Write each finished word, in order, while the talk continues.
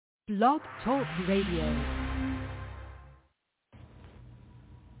Blog Talk Radio.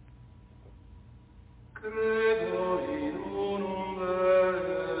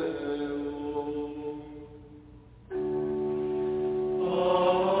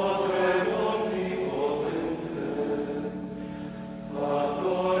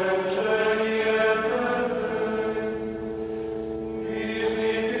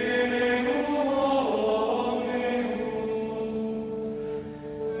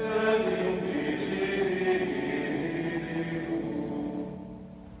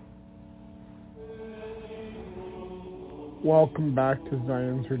 Welcome back to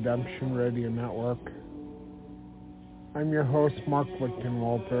Zion's Redemption Radio Network. I'm your host, Mark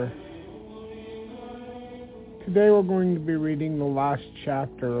Lichtenwalter. Today we're going to be reading the last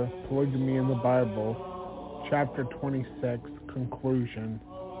chapter of Polygamy in the Bible, chapter 26, Conclusion.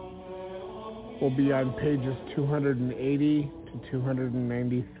 We'll be on pages 280 to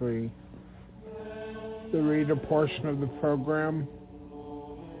 293. The reader portion of the program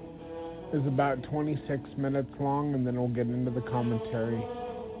is about 26 minutes long, and then we'll get into the commentary.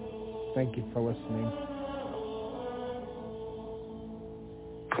 Thank you for listening.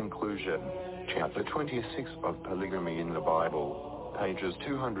 Conclusion, Chapter 26 of Polygamy in the Bible, pages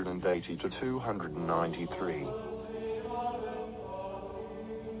 280 to 293.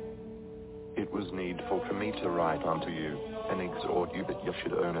 It was needful for me to write unto you, and exhort you that you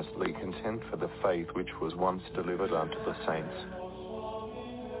should earnestly contend for the faith which was once delivered unto the saints.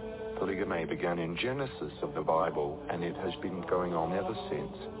 Polygamy began in Genesis of the Bible, and it has been going on ever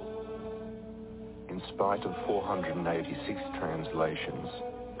since. In spite of 486 translations,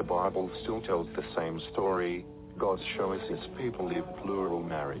 the Bible still tells the same story. God shows his people live plural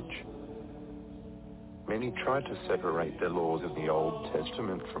marriage. Many try to separate the laws of the Old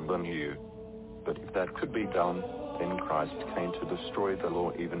Testament from the New. But if that could be done, then Christ came to destroy the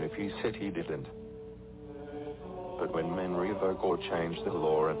law even if he said he didn't. But when men revoke or change the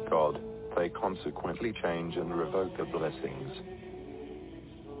law of God, they consequently change and revoke the blessings.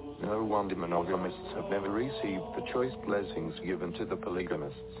 No wonder monogamists have never received the choice blessings given to the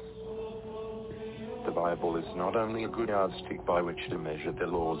polygamists. The Bible is not only a good yardstick by which to measure the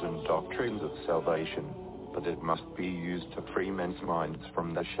laws and doctrines of salvation, but it must be used to free men's minds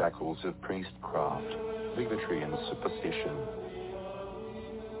from the shackles of priestcraft, bigotry and superstition.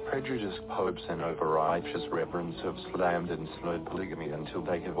 Prejudiced popes and over-righteous reverends have slammed and slurred polygamy until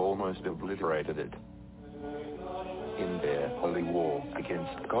they have almost obliterated it. In their holy war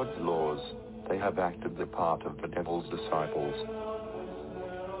against God's laws, they have acted the part of the devil's disciples.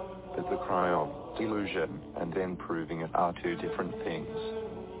 But the cry of delusion and then proving it are two different things.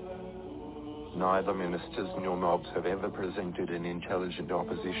 Neither ministers nor mobs have ever presented an intelligent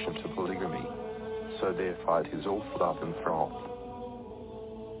opposition to polygamy, so their fight is all fluff and froth.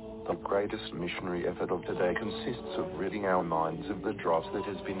 The greatest missionary effort of today consists of ridding our minds of the dross that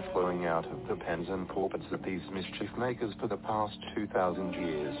has been flowing out of the pens and pulpits of these mischief makers for the past 2,000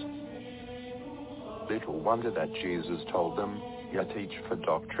 years. Little wonder that Jesus told them, "Ye teach for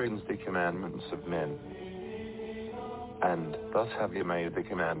doctrines the commandments of men. And thus have ye made the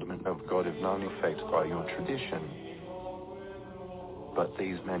commandment of God of none effect by your tradition." But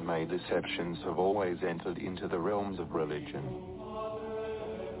these man-made deceptions have always entered into the realms of religion.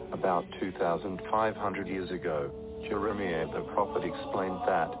 About 2,500 years ago, Jeremiah the prophet explained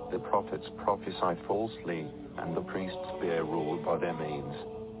that the prophets prophesy falsely, and the priests bear rule by their means.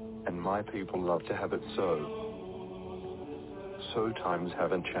 And my people love to have it so. So times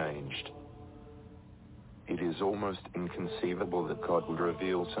haven't changed. It is almost inconceivable that God would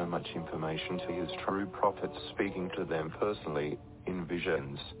reveal so much information to his true prophets, speaking to them personally, in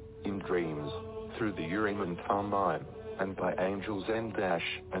visions, in dreams, through the Urim and Thummim, and by angels and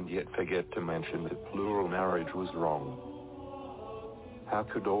yet forget to mention that plural marriage was wrong. How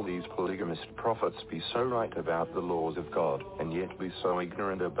could all these polygamist prophets be so right about the laws of God, and yet be so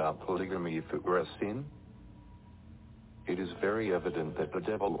ignorant about polygamy if it were a sin? It is very evident that the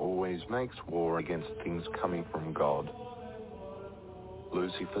devil always makes war against things coming from God.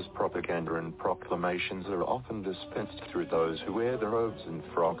 Lucifer's propaganda and proclamations are often dispensed through those who wear the robes and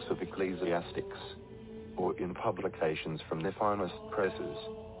frocks of ecclesiastics, or in publications from the finest presses,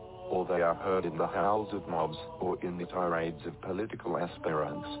 or they are heard in the howls of mobs, or in the tirades of political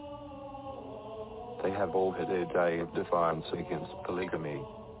aspirants. They have all had their day of defiance against polygamy.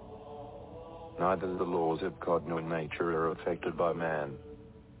 Neither the laws of God nor nature are affected by man.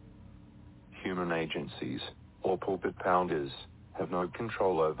 Human agencies, or pulpit pounders, have no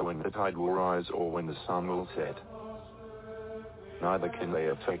control over when the tide will rise or when the sun will set. Neither can they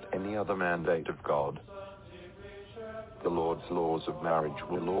affect any other mandate of God. The Lord's laws of marriage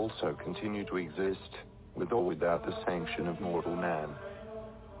will also continue to exist, with or without the sanction of mortal man.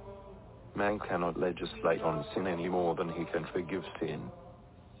 Man cannot legislate on sin any more than he can forgive sin.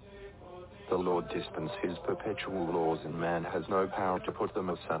 The Lord dispenses his perpetual laws and man has no power to put them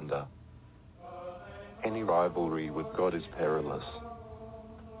asunder. Any rivalry with God is perilous.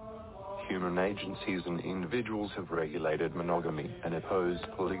 Human agencies and individuals have regulated monogamy and opposed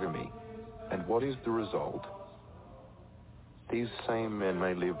polygamy. And what is the result? These same men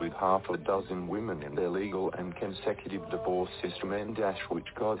may live with half a dozen women in their legal and consecutive divorce system which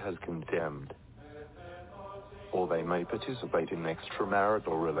God has condemned. Or they may participate in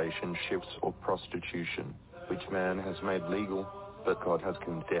extramarital relationships or prostitution, which man has made legal, but God has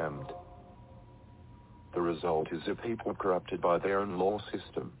condemned. The result is a people corrupted by their own law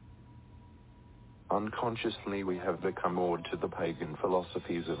system. Unconsciously we have become moored to the pagan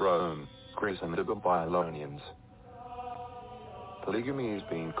philosophies of Rome, Greece and the Babylonians. Polygamy is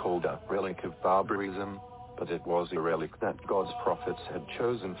being called a relic of barbarism, but it was a relic that God's prophets had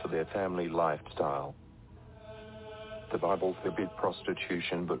chosen for their family lifestyle. The Bible forbid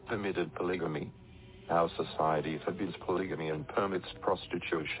prostitution but permitted polygamy. Our society forbids polygamy and permits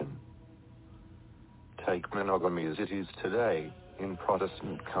prostitution. Take monogamy as it is today, in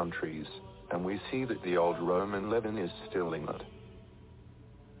Protestant countries, and we see that the old Roman leaven is still in it.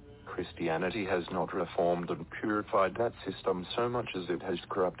 Christianity has not reformed and purified that system so much as it has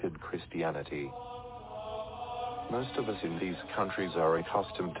corrupted Christianity. Most of us in these countries are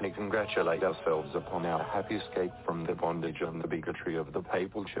accustomed to congratulate ourselves upon our happy escape from the bondage and the bigotry of the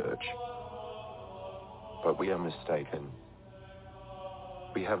papal church. But we are mistaken.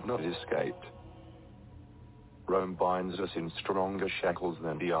 We have not escaped. Rome binds us in stronger shackles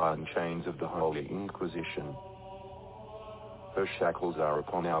than the iron chains of the Holy Inquisition. Her shackles are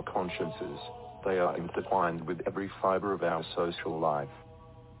upon our consciences. They are intertwined with every fiber of our social life.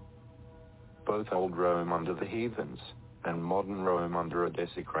 Both old Rome under the heathens, and modern Rome under a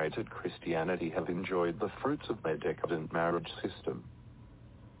desecrated Christianity have enjoyed the fruits of their decadent marriage system.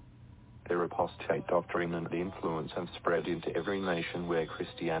 Their apostate doctrine and influence have spread into every nation where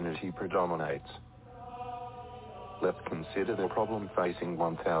Christianity predominates. Let's consider the problem facing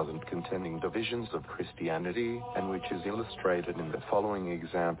 1,000 contending divisions of Christianity, and which is illustrated in the following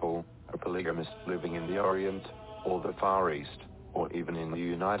example: a polygamist living in the Orient, or the Far East, or even in the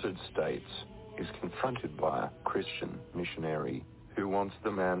United States, is confronted by a Christian missionary who wants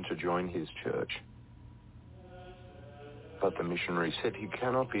the man to join his church. But the missionary said he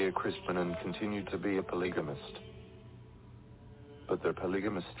cannot be a Christian and continue to be a polygamist. But the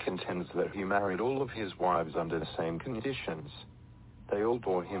polygamist contends that he married all of his wives under the same conditions. They all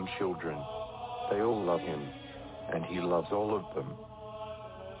bore him children. They all love him. And he loves all of them.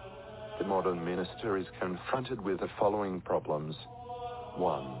 The modern minister is confronted with the following problems.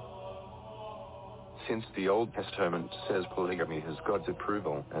 1. Since the Old Testament says polygamy has God's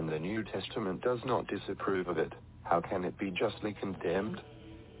approval and the New Testament does not disapprove of it, how can it be justly condemned?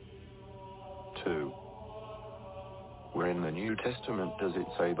 2. Where in the New Testament does it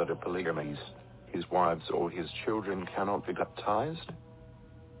say that a polygamist, his wives or his children cannot be baptized?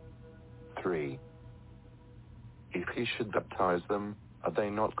 3. If he should baptize them, are they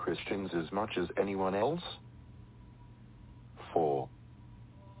not Christians as much as anyone else? 4.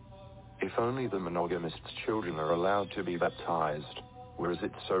 If only the monogamist's children are allowed to be baptized, where is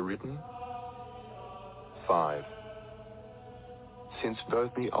it so written? 5. Since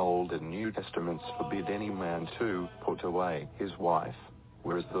both the Old and New Testaments forbid any man to put away his wife,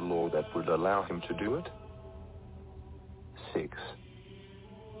 where is the law that would allow him to do it? 6.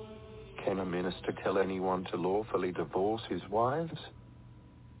 Can a minister tell anyone to lawfully divorce his wives?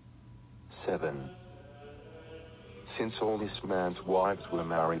 7. Since all this man's wives were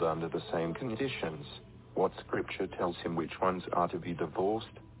married under the same conditions, what scripture tells him which ones are to be divorced?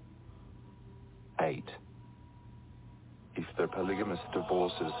 8. If the polygamist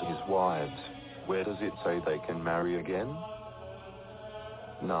divorces his wives, where does it say they can marry again?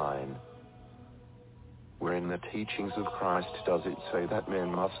 9. Where in the teachings of Christ does it say that men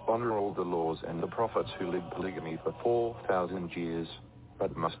must honor all the laws and the prophets who lived polygamy for 4,000 years,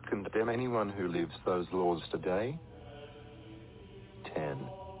 but must condemn anyone who lives those laws today? 10.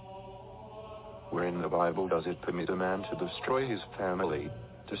 Where in the Bible does it permit a man to destroy his family,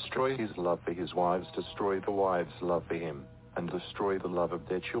 destroy his love for his wives, destroy the wives' love for him, and destroy the love of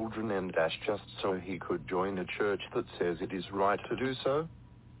their children and just so he could join a church that says it is right to do so?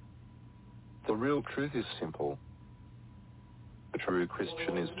 The real truth is simple. The true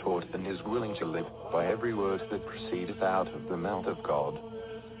Christian is taught and is willing to live by every word that proceedeth out of the mouth of God.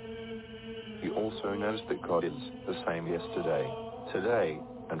 He also knows that God is the same yesterday, today,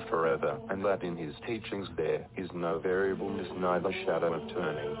 and forever, and that in his teachings there is no variableness, neither shadow of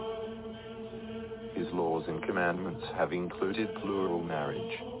turning. His laws and commandments have included plural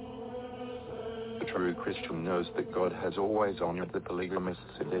marriage. The true Christian knows that God has always honored the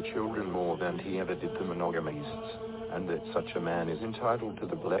polygamists and their children more than he ever did the monogamists, and that such a man is entitled to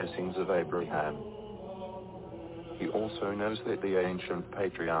the blessings of Abraham. He also knows that the ancient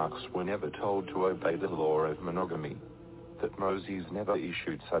patriarchs were never told to obey the law of monogamy, that Moses never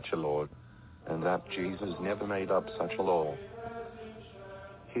issued such a law, and that Jesus never made up such a law.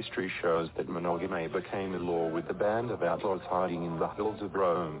 History shows that monogamy became a law with a band of outlaws hiding in the hills of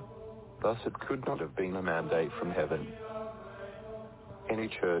Rome. Thus it could not have been a mandate from heaven. Any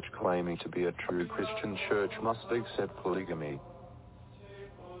church claiming to be a true Christian church must accept polygamy.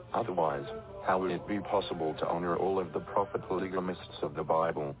 Otherwise, how would it be possible to honor all of the proper polygamists of the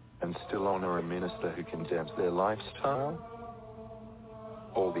Bible, and still honor a minister who condemns their lifestyle?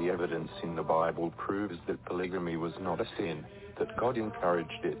 All the evidence in the Bible proves that polygamy was not a sin, that God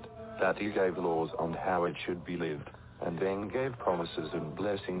encouraged it, that he gave laws on how it should be lived, and then gave promises and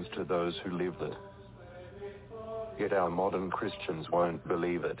blessings to those who lived it. Yet our modern Christians won't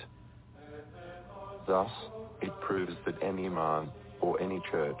believe it. Thus, it proves that any man, or any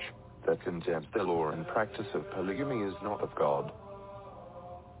church, that condemns the law and practice of polygamy is not of God.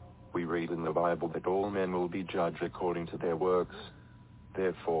 We read in the Bible that all men will be judged according to their works.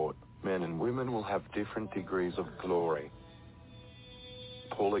 Therefore, men and women will have different degrees of glory.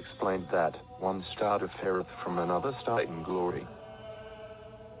 Paul explained that one star differeth from another star in glory.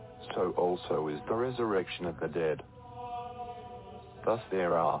 So also is the resurrection of the dead. Thus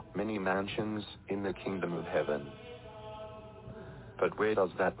there are many mansions in the kingdom of heaven. But where does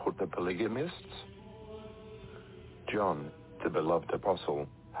that put the polygamists? John, the beloved apostle,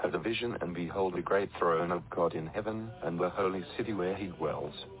 had a vision, and behold, a great throne of God in heaven, and the holy city where he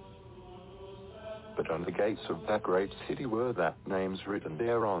dwells. But on the gates of that great city were the names written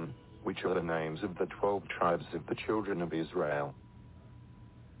thereon, which are the names of the 12 tribes of the children of Israel.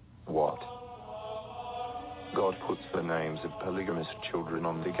 What? God puts the names of polygamist children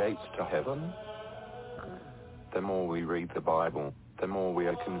on the gates to heaven? The more we read the Bible, the more we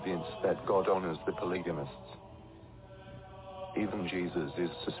are convinced that God honors the polygamists. Even Jesus is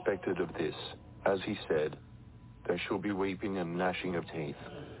suspected of this, as he said, "There shall be weeping and gnashing of teeth,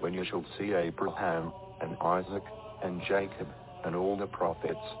 when you shall see Abraham, and Isaac, and Jacob, and all the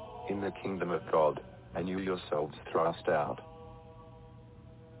prophets, in the kingdom of God, and you yourselves thrust out."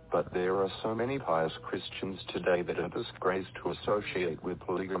 But there are so many pious Christians today that are disgraced to associate with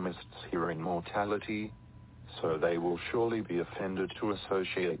polygamists here in mortality, so they will surely be offended to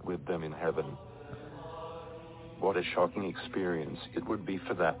associate with them in heaven. What a shocking experience it would be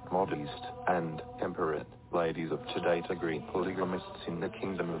for that modest and temperate ladies of today to greet polygamists in the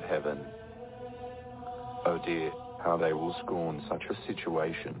kingdom of heaven. Oh dear, how they will scorn such a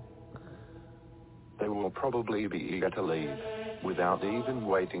situation. They will probably be eager to leave, without even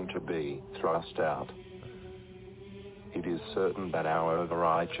waiting to be thrust out. It is certain that our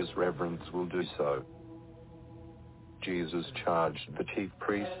over-righteous reverends will do so. Jesus charged the chief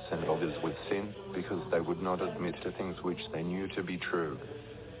priests and elders with sin, because they would not admit to things which they knew to be true.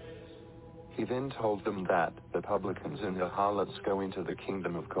 He then told them that the publicans and the harlots go into the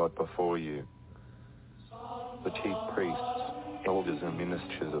kingdom of God before you. The chief priests, elders and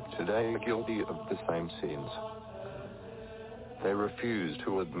ministers of today are guilty of the same sins. They refuse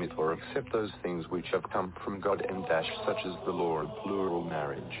to admit or accept those things which have come from God and such as the law of plural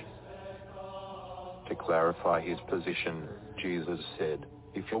marriage. To clarify his position, Jesus said,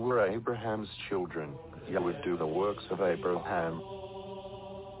 "If you were Abraham's children, you would do the works of Abraham."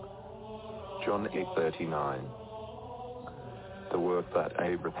 John 8:39. The work that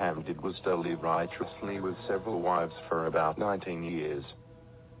Abraham did was to live righteously with several wives for about 19 years.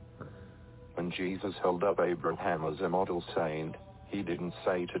 When Jesus held up Abraham as a model saint, he didn't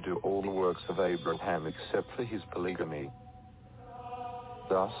say to do all the works of Abraham except for his polygamy.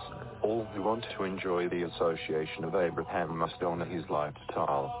 Thus, all who want to enjoy the association of Abraham must honor his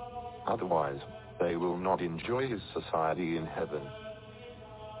lifestyle. Otherwise, they will not enjoy his society in heaven.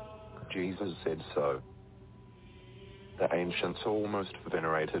 Jesus said so. The ancients almost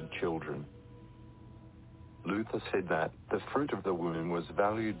venerated children. Luther said that the fruit of the womb was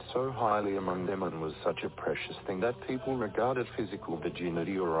valued so highly among them and was such a precious thing that people regarded physical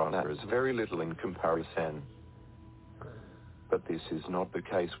virginity or honor as very little in comparison. But this is not the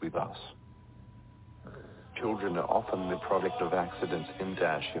case with us. Children are often the product of accidents and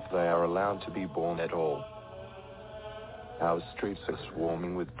if they are allowed to be born at all. Our streets are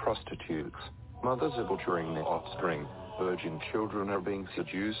swarming with prostitutes, mothers are butchering their offspring, virgin children are being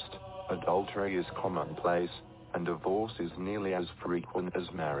seduced, adultery is commonplace, and divorce is nearly as frequent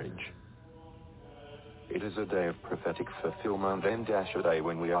as marriage. It is a day of prophetic fulfillment and a day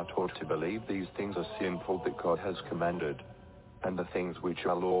when we are taught to believe these things are sinful that God has commanded, and the things which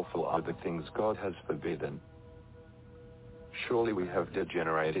are lawful are the things God has forbidden. Surely we have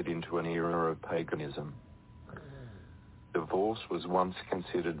degenerated into an era of paganism. Divorce was once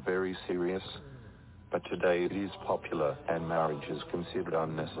considered very serious, but today it is popular and marriage is considered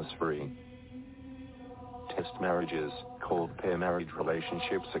unnecessary. Test marriages, called pair marriage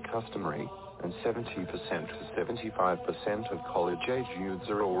relationships, are customary, and 70% to 75% of college-age youths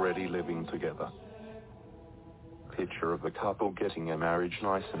are already living together. Picture of a couple getting a marriage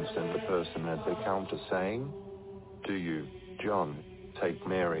license and the person at the counter saying, "Do you, John, take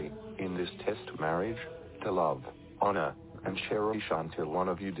Mary, in this test marriage, to love, honor, and cherish until one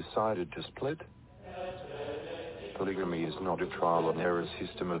of you decided to split?" Polygamy is not a trial and error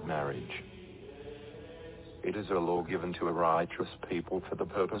system of marriage. It is a law given to a righteous people for the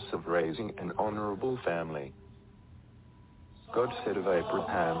purpose of raising an honorable family. God said of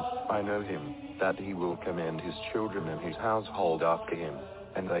Abraham, "I know him, that he will commend his children and his household after him,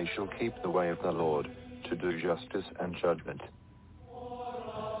 and they shall keep the way of the Lord, to do justice and judgment."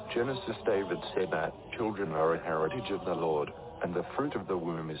 Genesis David said that children are a heritage of the Lord, and the fruit of the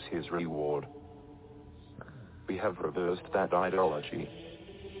womb is his reward. We have reversed that ideology.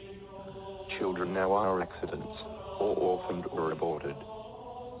 Children now are accidents, or orphaned or aborted.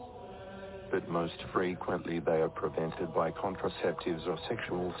 But most frequently they are prevented by contraceptives or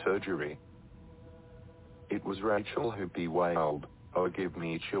sexual surgery. It was Rachel who bewailed, "Oh, give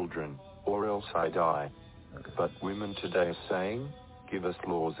me children, or else I die." But women today are saying, "Give us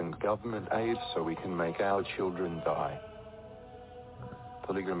laws and government aid so we can make our children die."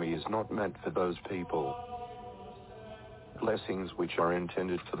 Polygamy is not meant for those people. Blessings which are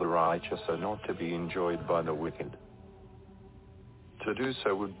intended for the righteous are not to be enjoyed by the wicked. To do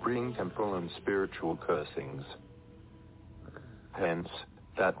so would bring temporal and spiritual cursings. Hence,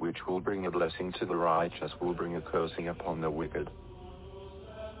 that which will bring a blessing to the righteous will bring a cursing upon the wicked.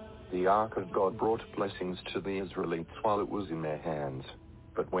 The ark of God brought blessings to the Israelites while it was in their hands,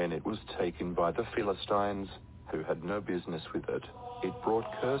 but when it was taken by the Philistines, who had no business with it, it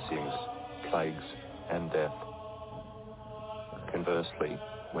brought cursings, plagues, and death. Conversely,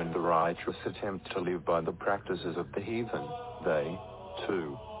 when the righteous attempt to live by the practices of the heathen, they,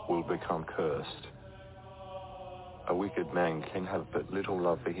 too, will become cursed. A wicked man can have but little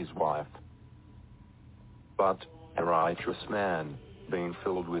love for his wife. But a righteous man, being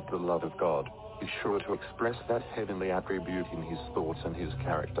filled with the love of God, is sure to express that heavenly attribute in his thoughts and his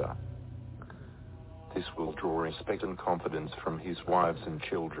character. This will draw respect and confidence from his wives and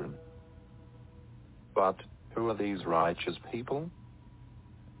children. But who are these righteous people?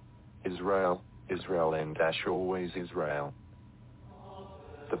 Israel, Israel and always Israel.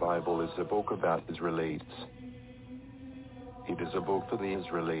 The Bible is a book about Israelites. It is a book for the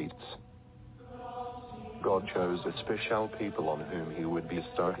Israelites. God chose a special people on whom he would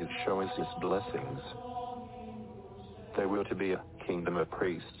bestow his blessings. They were to be a kingdom of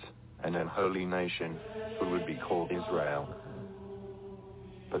priests, and an holy nation, who would be called Israel.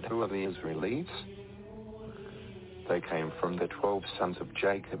 But who are the Israelites? They came from the 12 sons of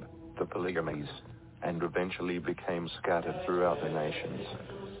Jacob, the Polygamies, and eventually became scattered throughout the nations.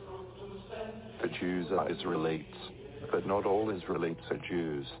 The Jews are Israelites, but not all Israelites are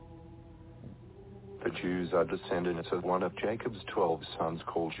Jews. The Jews are descendants of one of Jacob's 12 sons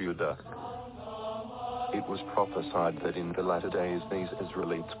called Judah. It was prophesied that in the latter days these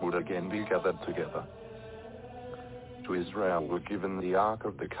Israelites would again be gathered together. To Israel were given the Ark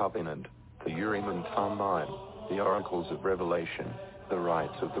of the Covenant, the Urim and Thummim, the oracles of revelation, the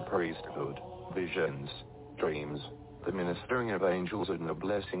rites of the priesthood, visions, dreams, the ministering of angels, and the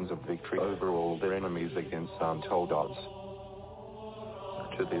blessings of victory over all their enemies against untold odds.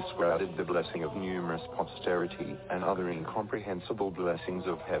 To this were added the blessing of numerous posterity and other incomprehensible blessings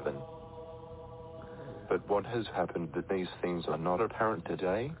of heaven. But what has happened that these things are not apparent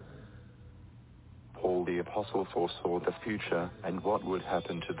today? Paul the Apostle foresaw the future and what would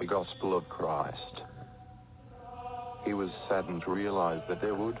happen to the gospel of Christ. He was saddened to realize that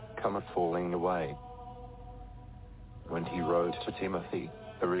there would come a falling away. When he wrote to Timothy,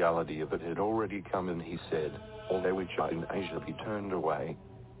 the reality of it had already come, and he said, "All they which are in Asia be turned away."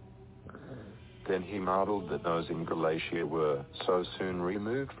 Then he marveled that those in Galatia were so soon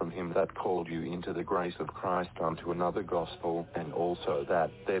removed from him that called you into the grace of Christ unto another gospel, and also that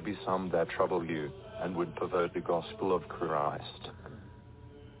there be some that trouble you, and would pervert the gospel of Christ.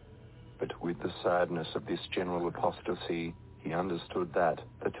 But with the sadness of this general apostasy, he understood that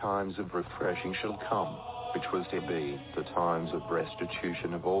the times of refreshing shall come, which was to be the times of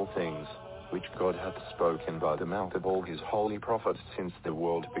restitution of all things, which God hath spoken by the mouth of all his holy prophets since the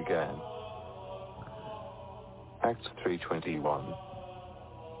world began. Acts 3:21.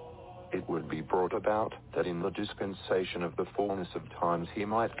 It would be brought about that in the dispensation of the fullness of times he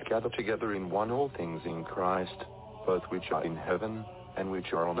might gather together in one all things in Christ, both which are in heaven, and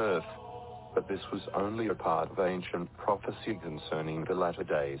which are on earth. But this was only a part of ancient prophecy concerning the latter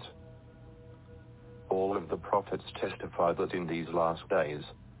days. All of the prophets testify that in these last days,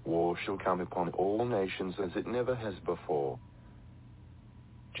 war shall come upon all nations as it never has before.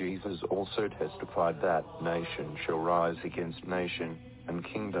 Jesus also testified that nation shall rise against nation, and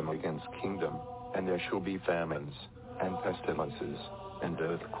kingdom against kingdom, and there shall be famines, and pestilences, and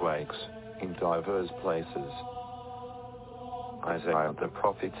earthquakes, in divers places. Isaiah the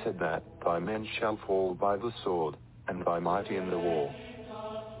prophet said that, thy men shall fall by the sword, and thy mighty in the war.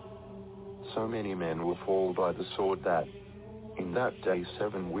 So many men will fall by the sword that, in that day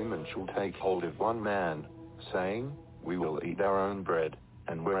 7 women shall take hold of one man, saying, we will eat our own bread,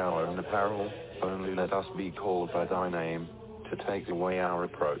 and wear our own apparel, only let us be called by thy name, to take away our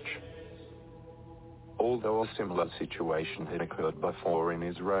reproach. Although a similar situation had occurred before in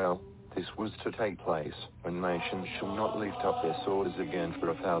Israel, this was to take place when nations shall not lift up their swords again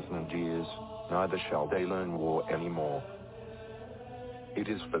for 1,000 years, neither shall they learn war any more. It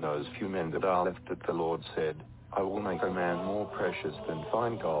is for those few men that are left that the Lord said, I will make a man more precious than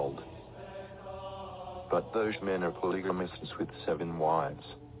fine gold. But those men are polygamists with 7 wives.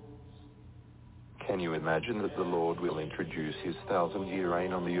 Can you imagine that the Lord will introduce his 1,000-year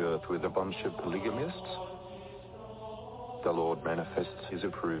reign on the earth with a bunch of polygamists? The Lord manifests his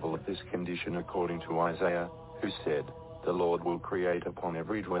approval of this condition according to Isaiah, who said, the Lord will create upon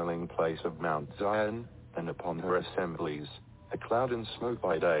every dwelling place of Mount Zion, and upon her assemblies, a cloud and smoke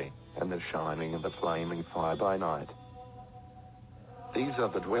by day, and the shining of the flaming fire by night. These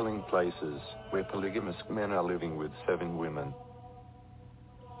are the dwelling places where polygamous men are living with 7 women.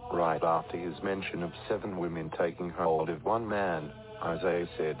 Right after his mention of 7 women taking hold of one man, Isaiah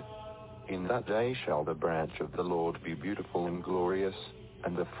said, in that day shall the branch of the Lord be beautiful and glorious,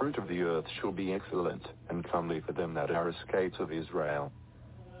 and the fruit of the earth shall be excellent and comely for them that are escaped of Israel.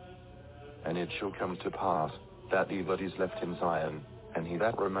 And it shall come to pass, that he that is left in Zion, and he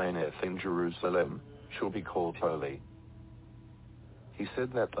that remaineth in Jerusalem, shall be called holy. He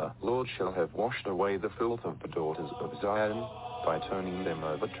said that the Lord shall have washed away the filth of the daughters of Zion, by turning them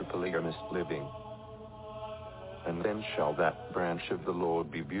over to polygamist living. And then shall that branch of the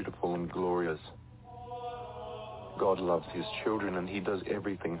Lord be beautiful and glorious. God loves his children and he does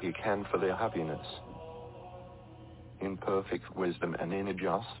everything he can for their happiness. In perfect wisdom and in a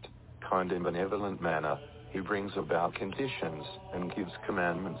just, kind and benevolent manner, he brings about conditions and gives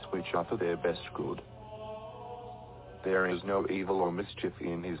commandments which are for their best good. There is no evil or mischief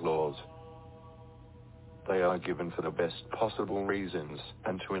in his laws. They are given for the best possible reasons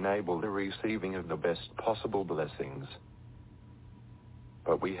and to enable the receiving of the best possible blessings.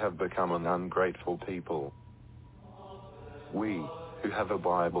 But we have become an ungrateful people. We, who have a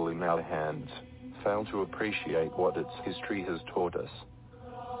Bible in our hands, fail to appreciate what its history has taught us.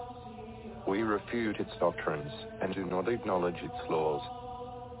 We refute its doctrines and do not acknowledge its laws.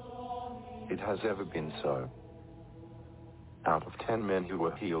 It has ever been so. Out of 10 men who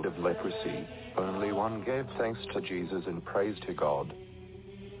were healed of leprosy, only 1 gave thanks to Jesus and praise to God.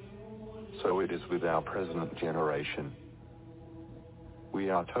 So it is with our present generation.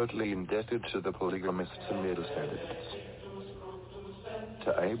 We are totally indebted to the polygamists and their descendants.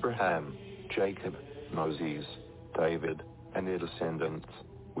 To Abraham, Jacob, Moses, David, and their descendants,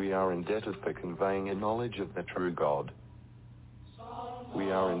 we are indebted for conveying a knowledge of the true God. We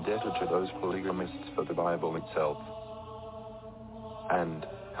are indebted to those polygamists for the Bible itself. And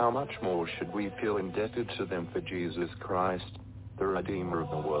how much more should we feel indebted to them for Jesus Christ, the Redeemer of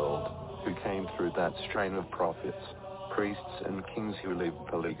the world, who came through that strain of prophets, priests and kings who lived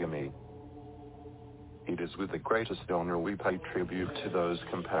polygamy. It is with the greatest honor we pay tribute to those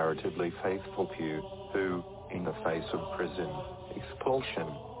comparatively faithful few, who, in the face of prison, expulsion,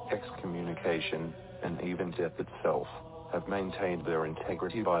 excommunication, and even death itself, have maintained their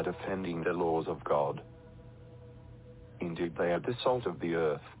integrity by defending the laws of God. Indeed, they are the salt of the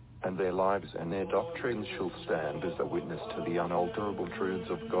earth, and their lives and their doctrines shall stand as a witness to the unalterable truths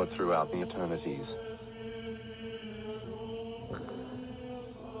of God throughout the eternities.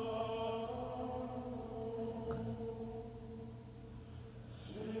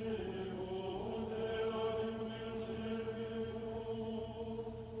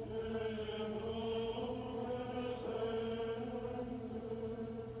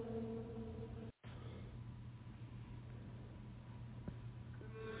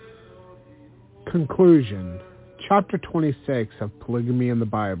 Conclusion. Chapter 26 of Polygamy in the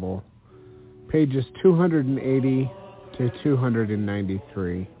Bible, pages 280 to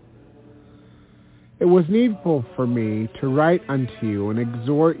 293. It was needful for me to write unto you and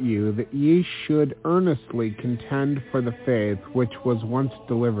exhort you that ye should earnestly contend for the faith which was once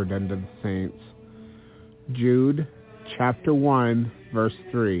delivered unto the saints. Jude, chapter 1, verse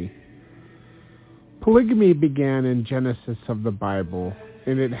 3. Polygamy began in Genesis of the Bible,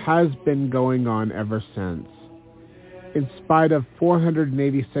 and it has been going on ever since. In spite of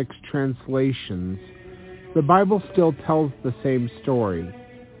 486 translations, the Bible still tells the same story.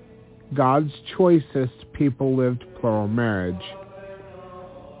 God's choicest people lived plural marriage.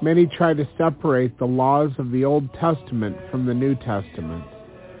 Many try to separate the laws of the Old Testament from the New Testament.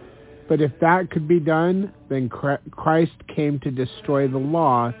 But if that could be done, then Christ came to destroy the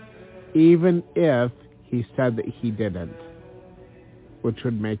law, even if he said that he didn't, which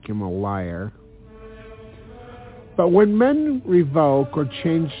would make him a liar. But when men revoke or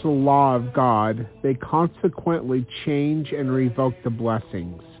change the law of God, they consequently change and revoke the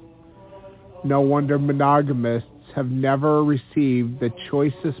blessings. No wonder monogamists have never received the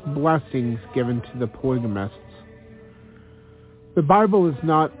choicest blessings given to the polygamists. The Bible is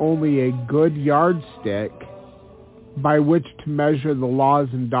not only a good yardstick by which to measure the laws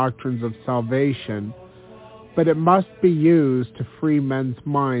and doctrines of salvation, but it must be used to free men's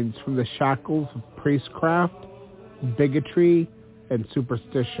minds from the shackles of priestcraft, bigotry, and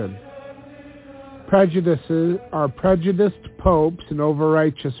superstition. Prejudiced popes and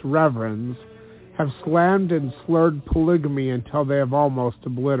overrighteous reverends have slammed and slurred polygamy until they have almost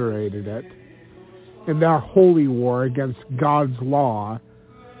obliterated it. In their holy war against God's law,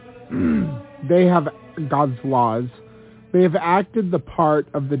 they have acted the part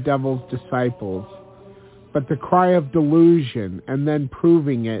of the devil's disciples. But the cry of delusion and then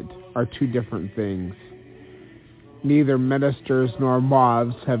proving it are two different things. Neither ministers nor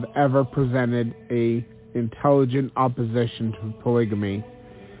mobs have ever presented an intelligent opposition to polygamy,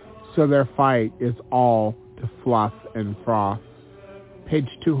 so their fight is all to fluff and froth. Page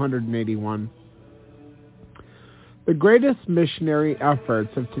 281. The greatest missionary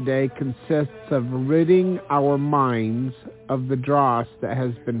efforts of today consists of ridding our minds of the dross that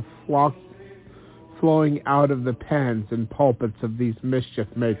has been flowing out of the pens and pulpits of these mischief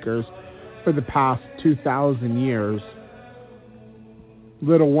makers for the past 2,000 years.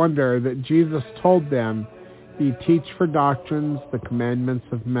 Little wonder that Jesus told them, "Ye teach for doctrines the commandments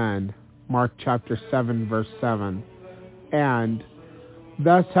of men," Mark chapter 7, verse 7, and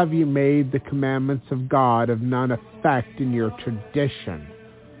 "Thus have you made the commandments of God of none effect in your tradition,"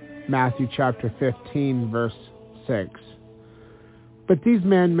 Matthew chapter 15, verse 6. But these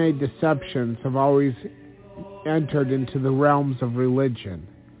man-made deceptions have always entered into the realms of religion.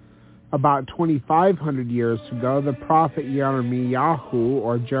 About 2,500 years ago, the prophet Yirmiyahu,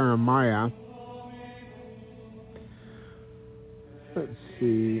 or Jeremiah,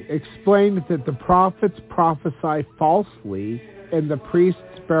 explained that the prophets prophesy falsely and the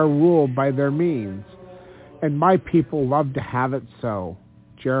priests bear rule by their means, and my people love to have it so.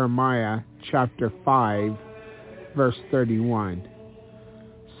 Jeremiah chapter 5, verse 31.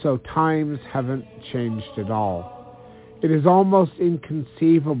 So times haven't changed at all. It is almost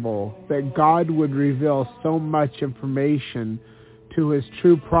inconceivable that God would reveal so much information to his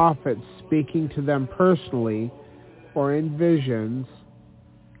true prophets, speaking to them personally or in visions,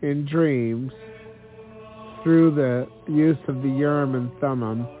 in dreams, through the use of the Urim and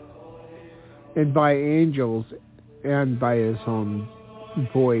Thummim, and by angels, and by his own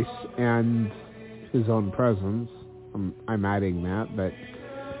voice and his own presence. I'm adding that,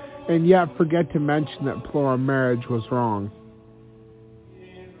 and yet forget to mention that plural marriage was wrong.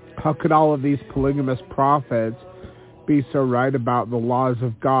 How could all of these polygamous prophets be so right about the laws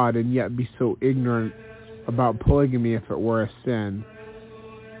of God and yet be so ignorant about polygamy if it were a sin?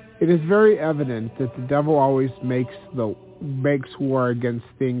 It is very evident that the devil always makes war against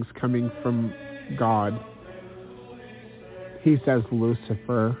things coming from God. He says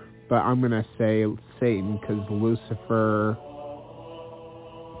Lucifer, but I'm going to say Satan because Lucifer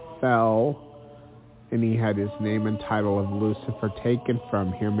fell and he had his name and title of Lucifer taken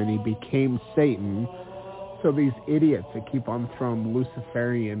from him and he became Satan. So these idiots that keep on throwing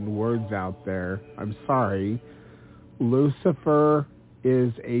Luciferian words out there, I'm sorry. Lucifer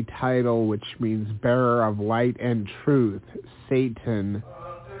is a title which means bearer of light and truth. Satan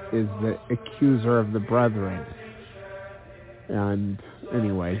is the accuser of the brethren. And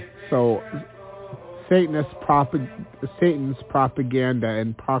anyway, so Satan's propaganda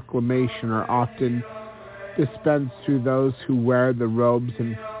and proclamation are often dispensed through those who wear the robes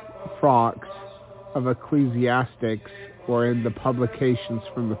and frocks of ecclesiastics or in the publications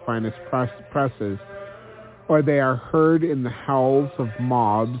from the finest presses, or they are heard in the howls of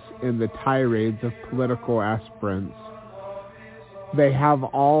mobs and the tirades of political aspirants. They have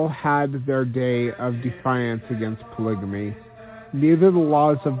all had their day of defiance against polygamy. Neither the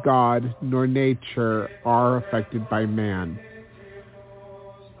laws of God nor nature are affected by man.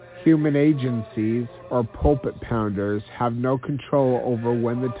 Human agencies, or pulpit pounders, have no control over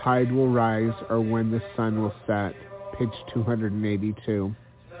when the tide will rise or when the sun will set. Page 282.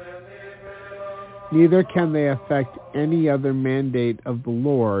 Neither can they affect any other mandate of the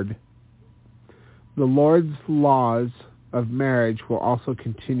Lord. The Lord's laws of marriage will also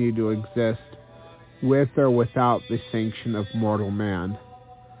continue to exist, with or without the sanction of mortal man.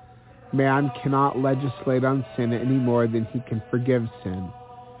 Man cannot legislate on sin any more than he can forgive sin.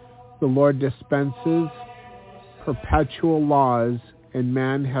 The Lord dispenses perpetual laws, and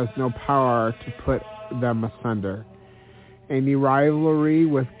man has no power to put them asunder. Any rivalry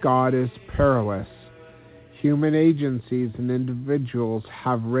with God is perilous. Human agencies and individuals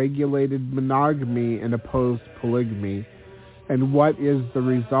have regulated monogamy and opposed polygamy. And what is the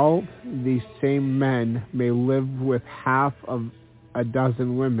result? These same men may live with half of a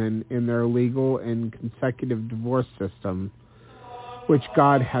dozen women in their legal and consecutive divorce system, which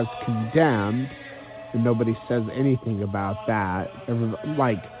God has condemned, and nobody says anything about that.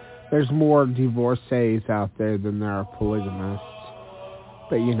 There's more divorcees out there than there are polygamists.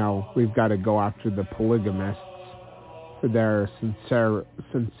 But, we've got to go after the polygamists for their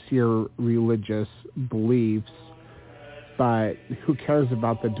sincere religious beliefs. But who cares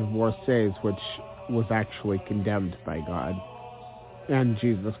about the divorcees, which was actually condemned by God? And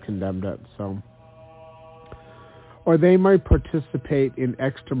Jesus condemned it, so. Or they might participate in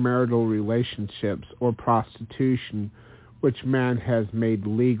extramarital relationships or prostitution, which man has made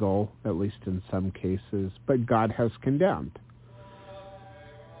legal, at least in some cases, but God has condemned.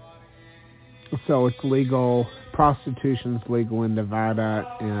 So it's legal, prostitution's legal in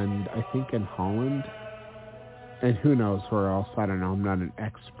Nevada and I think in Holland. And who knows where else, I don't know, I'm not an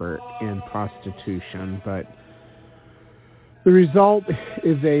expert in prostitution, but the result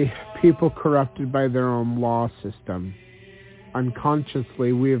is a people corrupted by their own law system.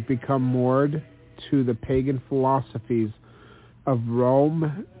 Unconsciously, we have become moored to the pagan philosophies of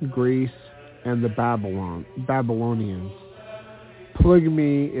Rome, Greece, and the Babylonians.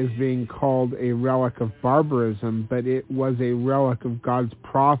 Polygamy is being called a relic of barbarism, but it was a relic of God's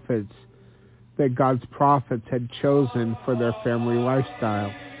prophets that God's prophets had chosen for their family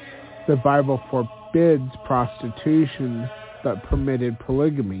lifestyle. The Bible forbids prostitution, but permitted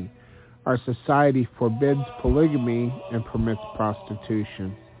polygamy. Our society forbids polygamy and permits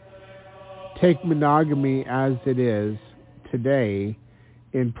prostitution. Take monogamy as it is today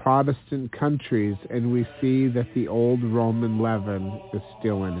in Protestant countries, and we see that the old Roman leaven is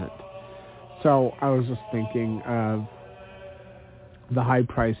still in it. So I was just thinking of the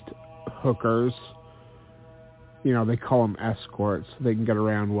high-priced hookers. They call them escorts, so they can get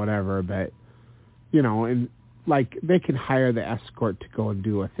around whatever, but, and they can hire the escort to go and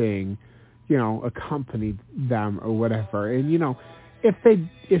do a thing, accompany them or whatever. And,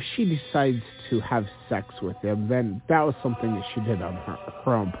 if she decides to have sex with him, then that was something that she did on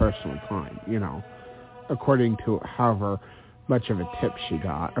her own personal time, according to however much of a tip she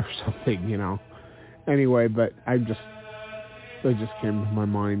got or something, Anyway, but it just came to my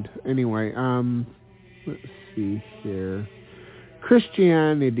mind. Anyway, let's see here.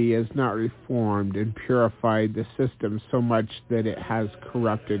 Christianity has not reformed and purified the system so much that it has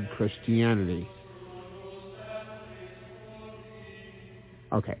corrupted Christianity.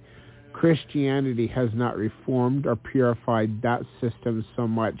 Okay. Christianity has not reformed or purified that system so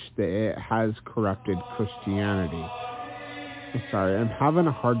much that it has corrupted Christianity. I'm sorry, I'm having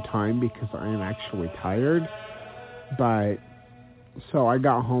a hard time because I am actually tired. But, so I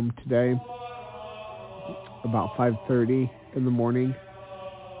got home today about 5:30 in the morning,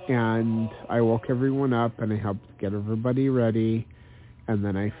 and I woke everyone up and I helped get everybody ready, and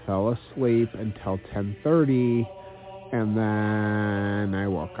then I fell asleep until 10:30, and then I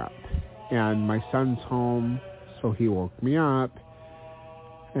woke up. And my son's home, so he woke me up,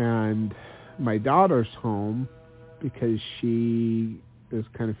 and my daughter's home because she is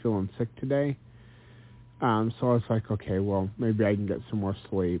kind of feeling sick today. So I was like, okay, well, maybe I can get some more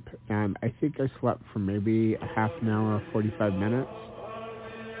sleep. And I think I slept for maybe a half an hour or 45 minutes.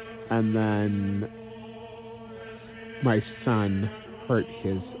 And then my son hurt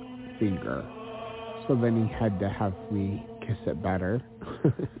his finger. So then he had to have me kiss it better.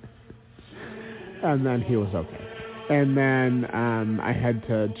 And then he was okay. And then I had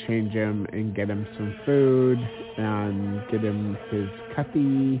to change him and get him some food and get him his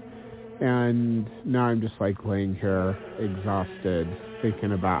cutty. And now I'm just like laying here exhausted,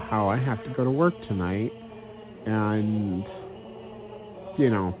 thinking about how I have to go to work tonight. And,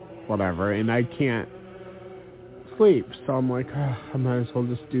 whatever. And I can't sleep. So I'm like, I might as well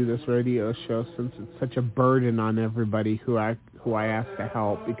just do this radio show since it's such a burden on everybody who I ask to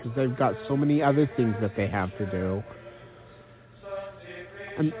help, because they've got so many other things that they have to do.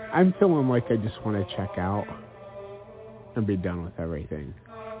 I'm feeling like I just want to check out and be done with everything,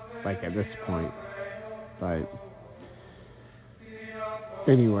 like at this point. But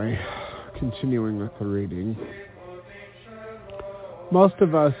anyway, continuing with the reading. Most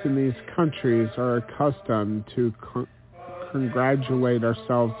of us in these countries are accustomed to congratulate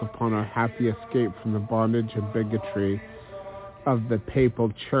ourselves upon our happy escape from the bondage and bigotry of the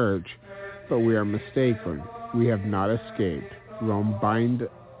papal church, but we are mistaken. We have not escaped. Rome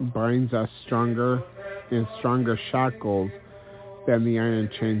binds us stronger in stronger shackles than the iron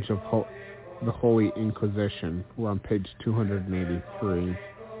chains of the Holy Inquisition. We're on page 283.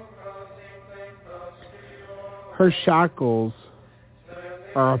 Her shackles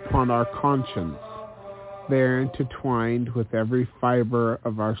are upon our conscience. They are intertwined with every fiber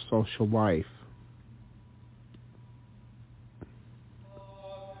of our social life.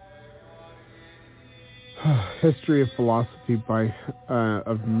 History of Philosophy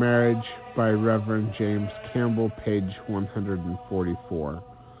of Marriage by Reverend James Campbell, page 144.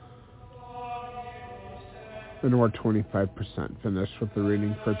 And we're 25% finished with the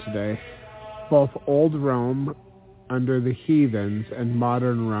reading for today. Both old Rome under the heathens and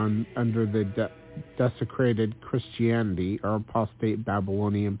modern Rome under the desecrated Christianity, or apostate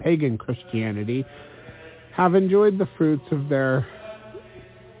Babylonian pagan Christianity, have enjoyed the fruits of their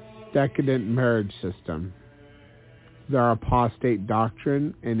decadent marriage system. Their apostate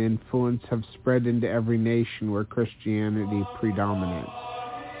doctrine and influence have spread into every nation where Christianity predominates.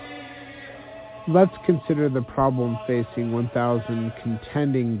 Let's consider the problem facing 1,000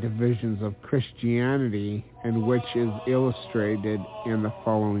 contending divisions of Christianity, and which is illustrated in the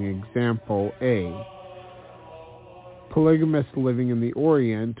following example. A. Polygamists living in the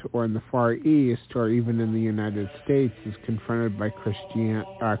Orient or in the Far East or even in the United States is confronted by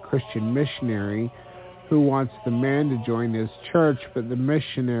a Christian missionary who wants the man to join his church, but the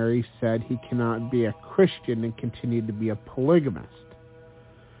missionary said he cannot be a Christian and continue to be a polygamist.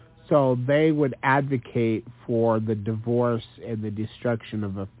 So they would advocate for the divorce and the destruction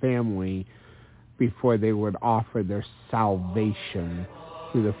of a family before they would offer their salvation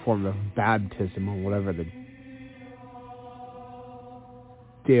through the form of baptism or whatever the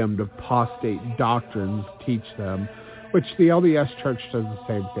damned apostate doctrines teach them, which the LDS Church does the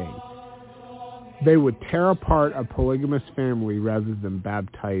same thing. They would tear apart a polygamous family rather than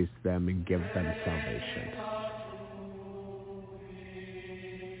baptize them and give them salvation.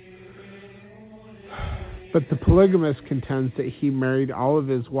 But the polygamist contends that he married all of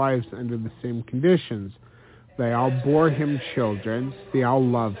his wives under the same conditions. They all bore him children, they all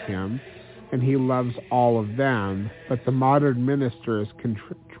love him, and he loves all of them. But the modern minister is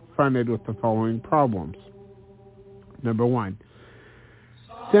confronted with the following problems. Number one,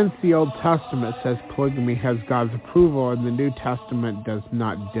 since the Old Testament says polygamy has God's approval and the New Testament does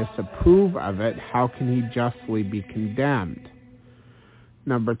not disapprove of it, how can he justly be condemned?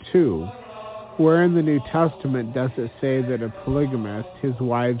 Number two, where in the New Testament does it say that a polygamist, his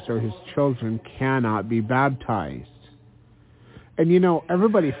wives or his children, cannot be baptized? And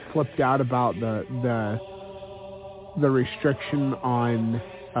everybody flipped out about the restriction on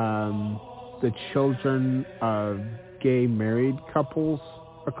the children of gay married couples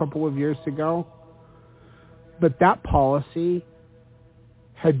a couple of years ago. But that policy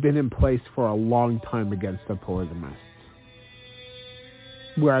had been in place for a long time against the polygamists,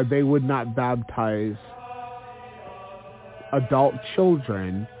 where they would not baptize adult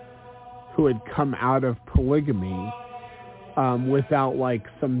children who had come out of polygamy without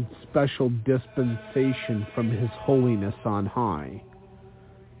some special dispensation from His Holiness on high.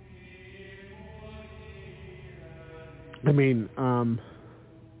 I mean,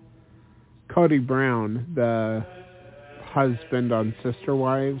 Cody Brown, the husband on Sister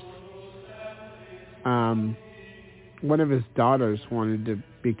Wives, one of his daughters wanted to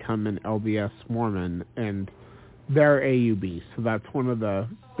become an LDS Mormon, and they're AUB, so that's one of the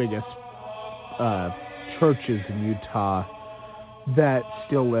biggest churches in Utah that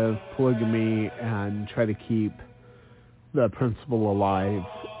still live polygamy and try to keep the principle alive.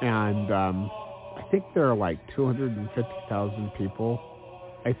 And I think there are 250,000 people.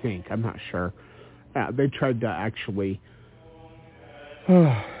 I think, I'm not sure. they tried to actually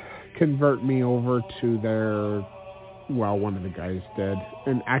convert me over to their, well, one of the guys did.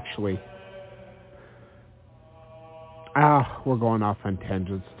 And actually, we're going off on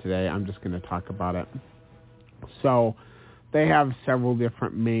tangents today. I'm just going to talk about it. So they have several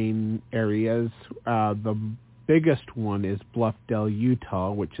different main areas. The biggest one is Bluffdale,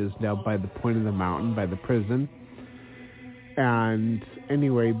 Utah, which is down by the point of the mountain by the prison. And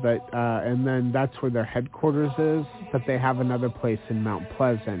anyway, and then that's where their headquarters is, but they have another place in Mount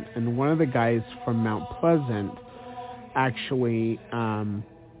Pleasant. And one of the guys from Mount Pleasant, actually,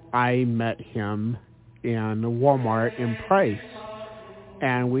 I met him in Walmart in Price.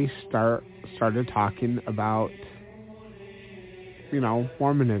 And we started talking about,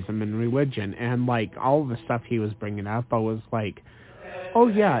 Mormonism and religion. And, all of the stuff he was bringing up, I was like, oh,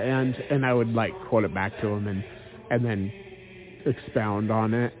 yeah. And I would, quote it back to him and then expound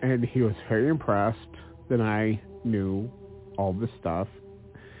on it, and he was very impressed that I knew all this stuff.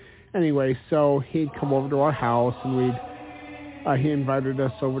 Anyway, so he'd come over to our house, and he invited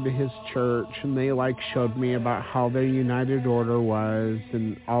us over to his church, and they showed me about how their United Order was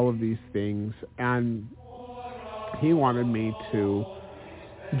and all of these things, and he wanted me to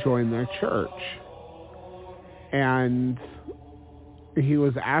join their church. And he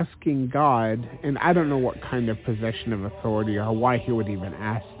was asking God, and I don't know what kind of position of authority or why he would even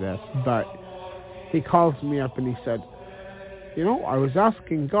ask this, but he calls me up and he said, I was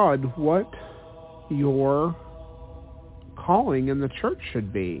asking God what your calling in the church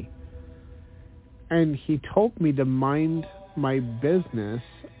should be. And he told me to mind my business.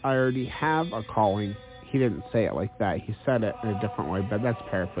 I already have a calling. He didn't say it like that. He said it in a different way, but that's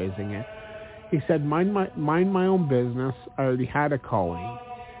paraphrasing it. He said, mind my own business. I already had a calling.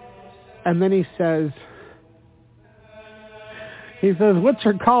 And then he says, what's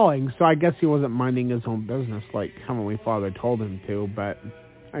your calling? So I guess he wasn't minding his own business like Heavenly Father told him to. But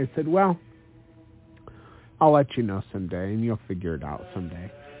I said, well, I'll let you know someday, and you'll figure it out someday.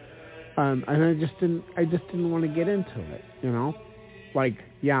 And I just didn't want to get into it,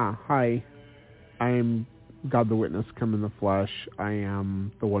 yeah, hi, I am God the witness come in the flesh. I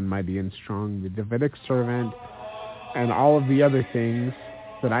am the one mighty and strong, the Davidic servant, and all of the other things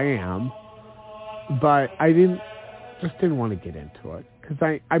that I am. But I just didn't want to get into it. Because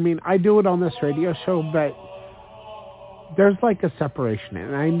I do it on this radio show, but there's a separation.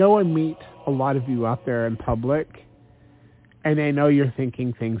 And I know I meet a lot of you out there in public, and I know you're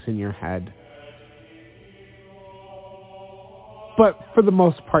thinking things in your head. But for the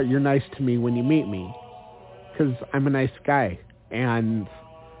most part, you're nice to me when you meet me. Because I'm a nice guy, and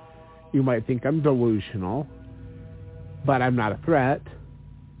you might think I'm delusional, but I'm not a threat,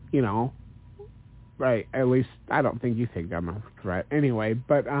 right? At least I don't think you think I'm a threat anyway,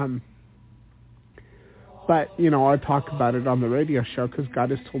 but I talk about it on the radio show because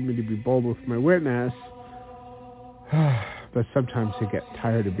God has told me to be bold with my witness, but sometimes I get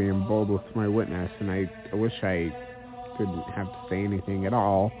tired of being bold with my witness, and I wish I didn't have to say anything at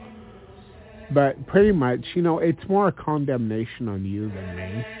all. But pretty much, it's more a condemnation on you than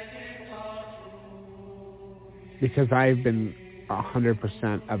me. Because I've been 100%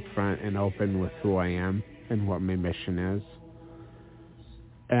 upfront and open with who I am and what my mission is.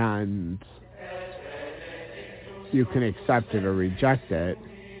 And you can accept it or reject it.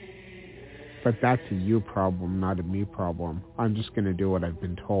 But that's a you problem, not a me problem. I'm just going to do what I've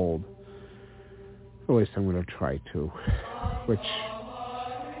been told. At least I'm going to try to. Which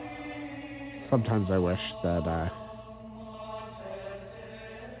sometimes I wish that,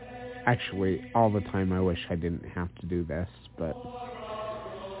 actually, all the time I wish I didn't have to do this, but,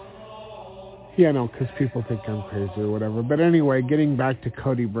 because people think I'm crazy or whatever. But anyway, getting back to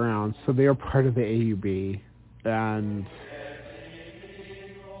Cody Brown, so they are part of the AUB, and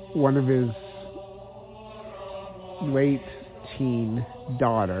one of his late teen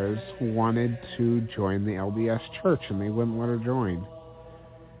daughters wanted to join the LDS church, and they wouldn't let her join.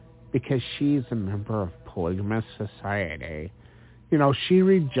 Because she's a member of Polygamous Society. She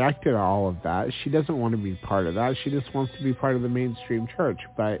rejected all of that. She doesn't want to be part of that. She just wants to be part of the mainstream church.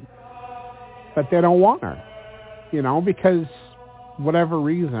 But they don't want her, because whatever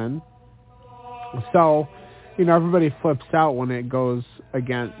reason. So, everybody flips out when it goes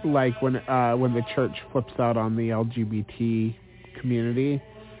against, when the church flips out on the LGBT community.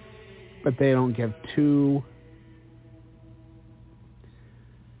 But they don't give two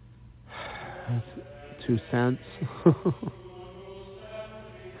cents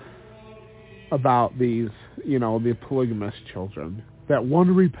about these, the polygamous children that want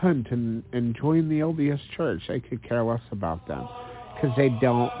to repent and join the LDS church. I could care less about them because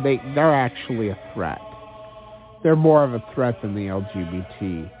they're actually a threat. They're more of a threat than the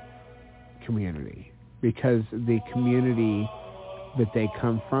LGBT community, because the community that they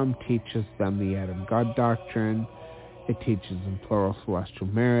come from teaches them the Adam God doctrine. It teaches them plural celestial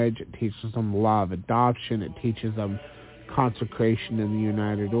marriage. It teaches them the law of adoption. It teaches them consecration in the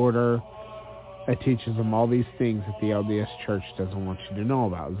United Order. It teaches them all these things that the LDS Church doesn't want you to know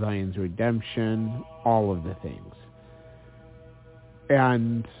about. Zion's redemption, all of the things.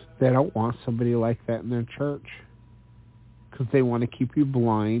 And they don't want somebody like that in their church, because they want to keep you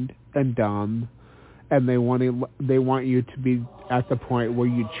blind and dumb, and they want you to be at the point where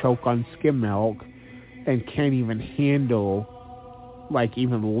you choke on skim milk and can't even handle, like,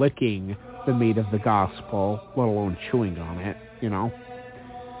 even licking the meat of the gospel, let alone chewing on it, you know.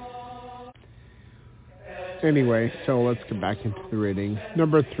 Anyway, so let's get back into the reading.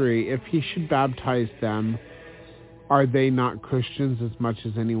 Number 3, if he should baptize them, are they not Christians as much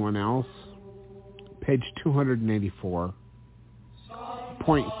as anyone else? Page 284.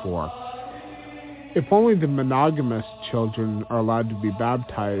 Point 4. If only the monogamous children are allowed to be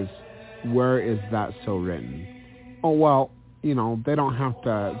baptized, where is that so written? Oh, well, you know, they don't have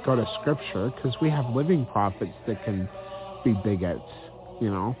to go to Scripture, because we have living prophets that can be bigots,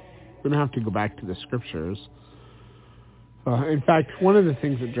 you know. We don't have to go back to the Scriptures. In fact, one of the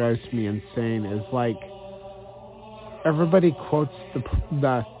things that drives me insane is, like, everybody quotes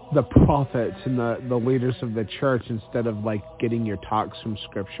the prophets and the leaders of the church instead of, like, getting your talks from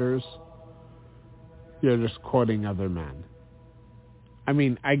Scriptures. You're just quoting other men. I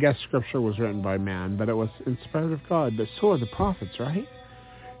mean, I guess Scripture was written by man, but it was inspired of God. But so are the prophets, right?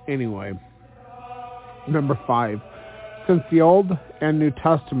 Anyway, number 5. Since the Old and New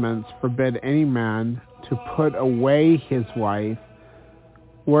Testaments forbid any man to put away his wife,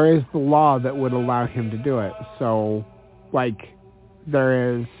 where is the law that would allow him to do it? So, like,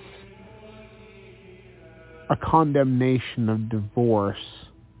 there is a condemnation of divorce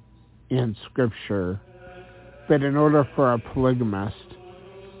in Scripture, but in order for a polygamist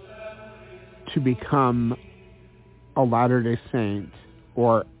to become a Latter-day Saint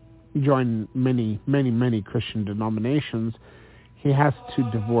or join many, many, many Christian denominations, he has to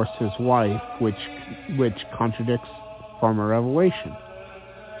divorce his wife, which contradicts former revelation,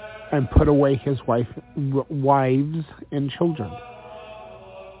 and put away his wives and children.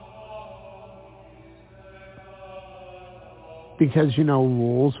 Because, you know,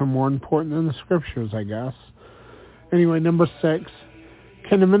 rules are more important than the Scriptures, I guess. Anyway, number 6.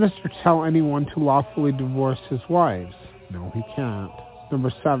 Can a minister tell anyone to lawfully divorce his wives? No, he can't.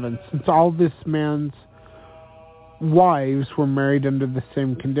 Number 7. Since all this man's wives were married under the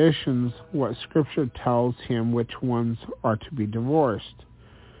same conditions, what Scripture tells him which ones are to be divorced?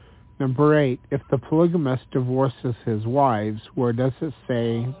 Number 8. If the polygamist divorces his wives, where does it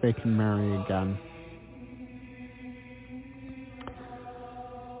say they can marry again?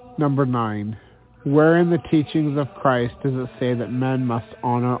 Number 9. Where in the teachings of Christ does it say that men must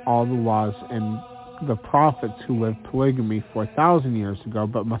honor all the laws and the prophets who lived polygamy 4,000 years ago,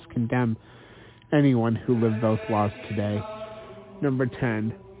 but must condemn anyone who lived those laws today? Number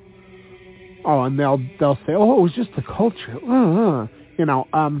 10. Oh, and they'll say, oh, it was just the culture. You know,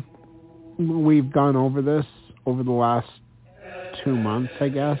 we've gone over this over the last 2 months, I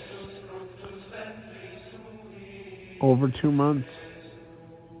guess. Over 2 months.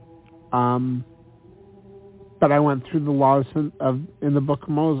 But I went through the laws in the book of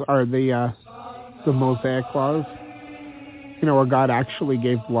Moses, or the Mosaic laws, you know, where God actually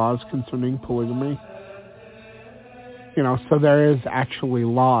gave laws concerning polygamy. You know, so there is actually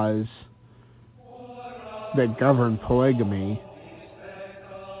laws that govern polygamy.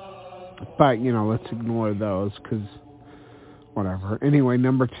 But, you know, let's ignore those, because whatever. Anyway,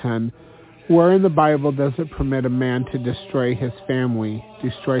 number 10. Where in the Bible does it permit a man to destroy his family,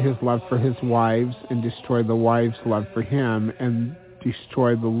 destroy his love for his wives, and destroy the wives' love for him, and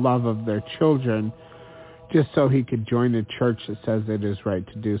destroy the love of their children, just so he could join a church that says it is right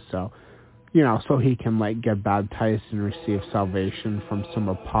to do so? You know, so he can, like, get baptized and receive salvation from some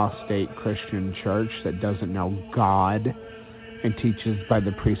apostate Christian church that doesn't know God and teaches by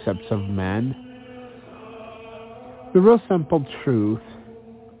the precepts of men. The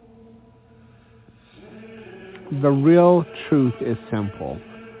real truth is simple.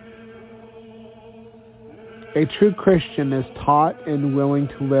 A true Christian is taught and willing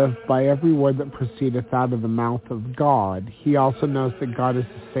to live by every word that proceedeth out of the mouth of God. He also knows that God is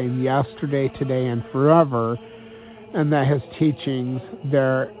the same yesterday, today, and forever, and that in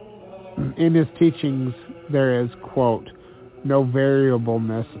his teachings there is, quote, no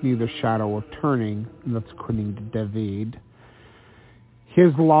variableness, neither shadow of turning. And that's according to David.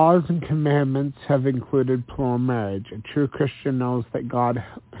 His laws and commandments have included plural marriage. A true Christian knows that God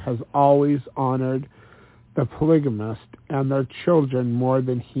has always honored the polygamist and their children more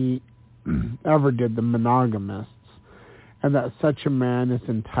than he ever did the monogamists, and that such a man is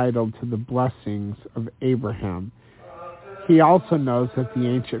entitled to the blessings of Abraham. He also knows that the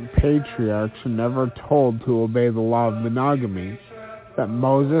ancient patriarchs were never told to obey the law of monogamy, that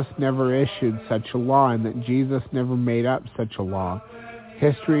Moses never issued such a law, and that Jesus never made up such a law.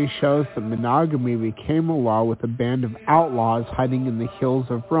 History shows that monogamy became a law with a band of outlaws hiding in the hills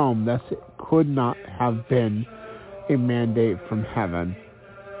of Rome. Thus, it could not have been a mandate from heaven.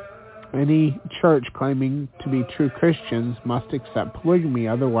 Any church claiming to be true Christians must accept polygamy.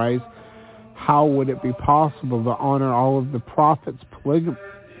 Otherwise, how would it be possible to honor all of the prophets,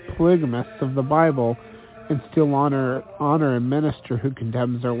 polygamists of the Bible, and still honor a minister who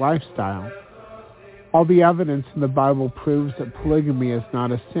condemns their lifestyle? All the evidence in the Bible proves that polygamy is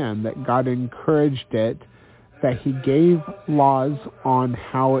not a sin, that God encouraged it, that he gave laws on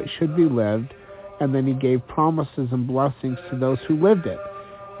how it should be lived, and then he gave promises and blessings to those who lived it.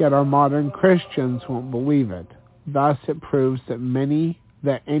 Yet our modern Christians won't believe it. Thus it proves that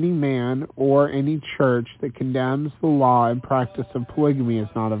any man or any church that condemns the law and practice of polygamy is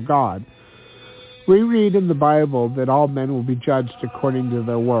not of God. We read in the Bible that all men will be judged according to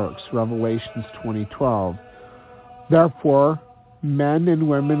their works, Revelations 20:12. Therefore, men and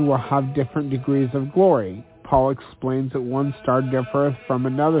women will have different degrees of glory. Paul explains that one star differeth from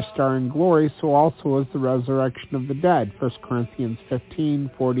another star in glory, so also is the resurrection of the dead, 1 Corinthians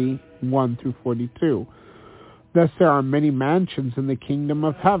 15:41 through 42. Thus there are many mansions in the kingdom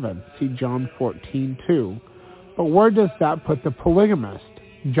of heaven, see John 14:2. But where does that put the polygamist?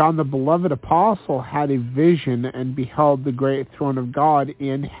 John, the beloved apostle, had a vision and beheld the great throne of God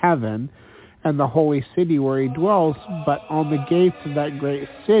in heaven and the holy city where he dwells, but on the gates of that great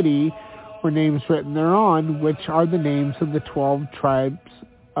city were names written thereon, which are the names of the 12 tribes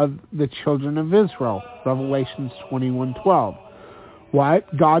of the children of Israel, Revelations 21:12. What?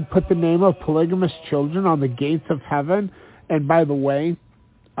 God put the name of polygamous children on the gates of heaven? And by the way,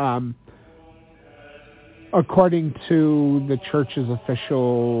 according to the church's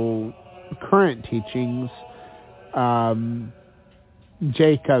official current teachings,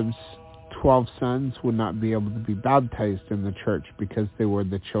 Jacob's 12 sons would not be able to be baptized in the church because they were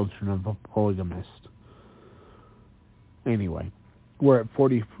the children of a polygamist. Anyway, we're at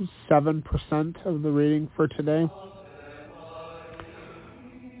 47% of the reading for today.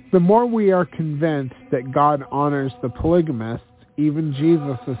 The more we are convinced that God honors the polygamists, even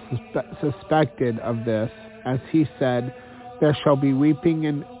Jesus is suspected of this, as he said, "There shall be weeping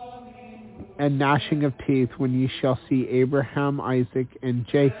and gnashing of teeth when ye shall see Abraham, Isaac, and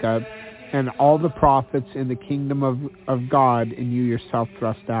Jacob, and all the prophets in the kingdom of God, and you yourself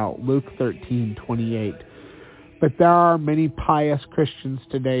thrust out." Luke 13:28. But there are many pious Christians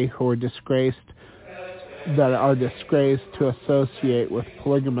today who are disgraced to associate with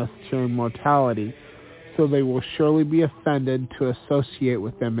polygamists here in mortality, so they will surely be offended to associate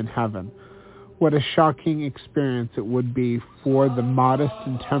with them in heaven. What a shocking experience it would be for the modest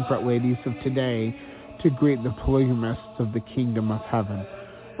and temperate ladies of today to greet the polygamists of the kingdom of heaven.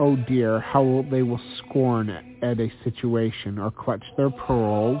 Oh dear, how they will scorn at a situation or clutch their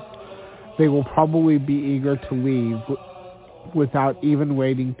pearls. They will probably be eager to leave without even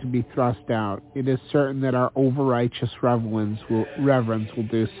waiting to be thrust out. It is certain that our over-righteous reverends will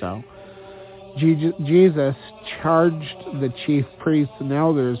do so. Jesus charged the chief priests and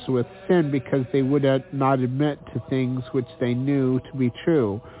elders with sin because they would not admit to things which they knew to be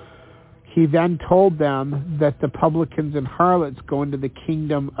true. He then told them that the publicans and harlots go into the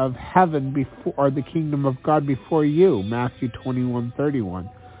kingdom of heaven or the kingdom of God before you, Matthew 21:31.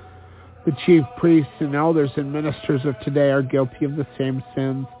 The chief priests and elders and ministers of today are guilty of the same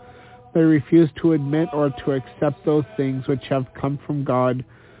sins. They refuse to admit or to accept those things which have come from God,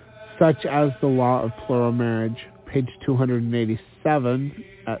 such as the law of plural marriage, page 287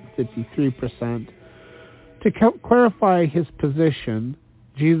 at 53%. To clarify his position,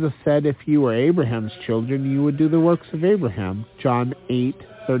 Jesus said, "If you were Abraham's children, you would do the works of Abraham," John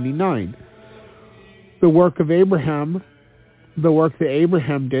 8:39. The work that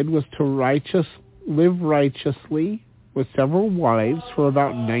Abraham did was to live righteously with several wives for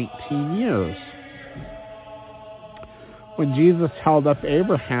about 19 years. When Jesus held up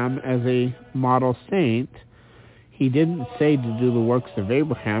Abraham as a model saint, he didn't say to do the works of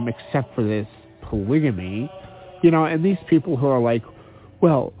Abraham except for this polygamy. And these people who are like,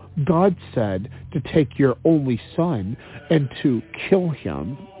 well, God said to take your only son and to kill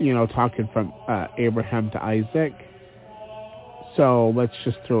him, talking from Abraham to Isaac. So let's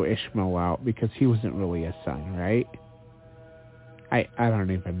just throw Ishmael out because he wasn't really a son, right? I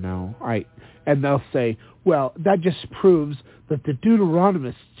don't even know. And they'll say, well, that just proves that the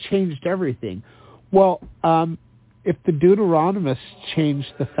Deuteronomists changed everything. Well, if the Deuteronomists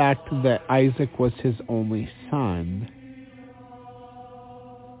changed the fact that Isaac was his only son,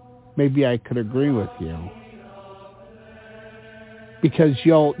 maybe I could agree with you. Because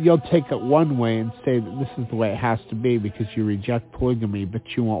you'll take it one way and say that this is the way it has to be because you reject polygamy, but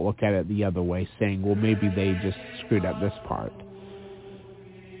you won't look at it the other way, saying, well, maybe they just screwed up this part.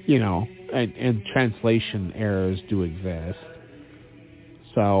 And translation errors do exist.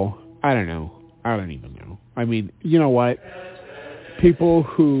 So, I don't know. I don't even know. I mean, you know what? People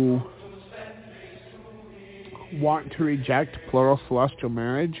who want to reject plural celestial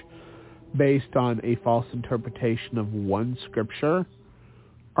marriage based on a false interpretation of one scripture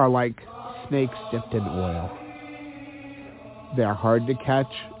are like snakes dipped in oil. They're hard to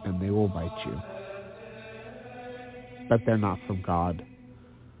catch and they will bite you. But they're not from God.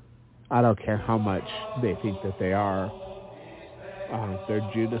 I don't care how much they think that they are. They're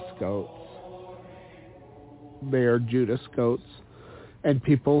Judas goats. They are Judas goats. And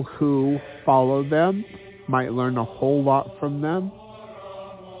people who follow them might learn a whole lot from them.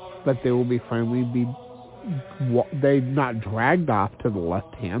 But they will they're not dragged off to the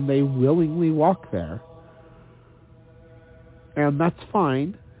left hand. They willingly walk there. And that's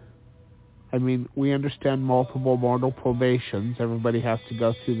fine. I mean, we understand multiple mortal probations. Everybody has to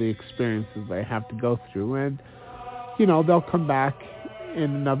go through the experiences they have to go through. And, they'll come back in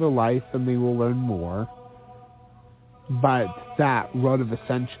another life and they will learn more. But that road of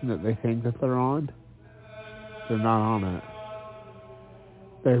ascension that they think that they're on, they're not on it.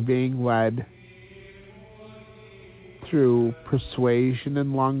 They're being led through persuasion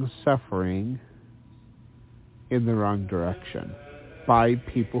and long-suffering in the wrong direction by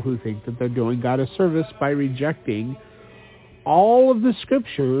people who think that they're doing God a service by rejecting all of the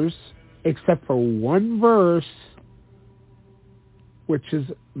scriptures except for one verse, which is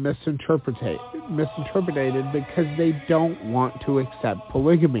misinterpreted because they don't want to accept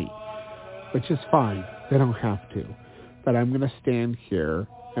polygamy, which is fine. They don't have to. But I'm going to stand here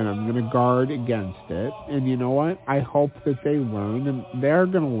and I'm going to guard against it. And you know what? I hope that they learn, and they're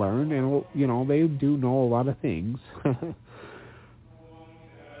going to learn, and, they do know a lot of things.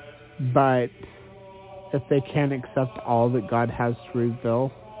 But if they can't accept all that God has to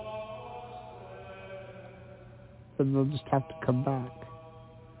reveal, then they'll just have to come back.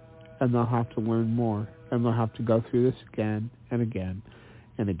 And they'll have to learn more. And they'll have to go through this again and again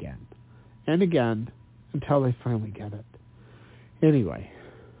and again and again until they finally get it. Anyway.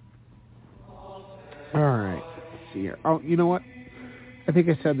 All right. Let's see here. Oh, you know what? I think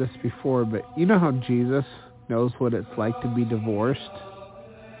I said this before, but you know how Jesus knows what it's like to be divorced?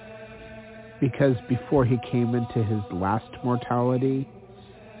 Because before he came into his last mortality,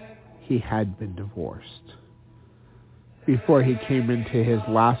 he had been divorced. Before he came into his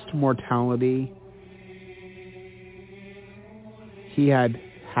last mortality, he had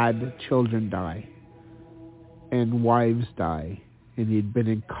children die and wives die, and he'd been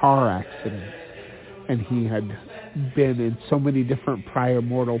in car accidents, and he had been in so many different prior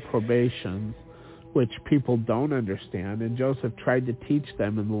mortal probations, which people don't understand. And Joseph tried to teach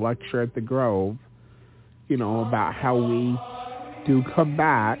them in the lecture at the Grove, about how we do come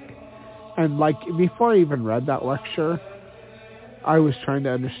back. And before I even read that lecture, I was trying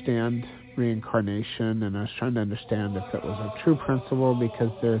to understand reincarnation, and I was trying to understand if it was a true principle,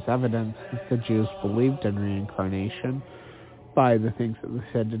 because there's evidence that the Jews believed in reincarnation by the things that they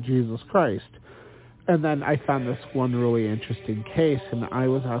said to Jesus Christ. And then I found this one really interesting case, and I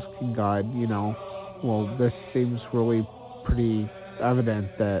was asking God, well, this seems really pretty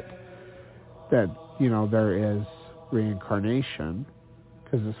evident that there is reincarnation,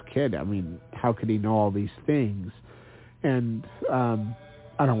 because this kid, how could he know all these things? And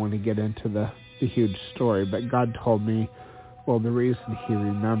I don't want to get into the huge story, but God told me, well, the reason he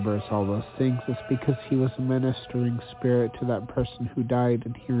remembers all those things is because he was a ministering spirit to that person who died,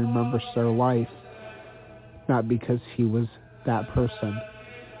 and he remembers their life, not because he was that person.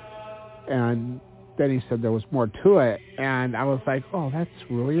 And then he said there was more to it, and I was like, oh, that's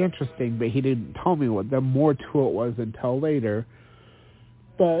really interesting, but he didn't tell me what the more to it was until later.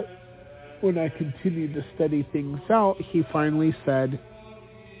 But when I continued to study things out, he finally said,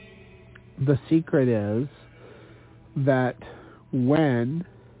 the secret is that when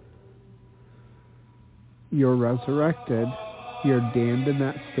you're resurrected, you're damned in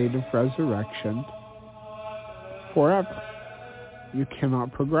that state of resurrection forever. You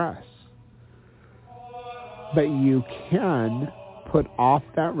cannot progress. But you can put off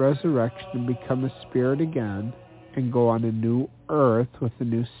that resurrection and become a spirit again and go on a new earth with a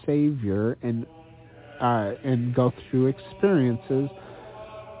new Savior and go through experiences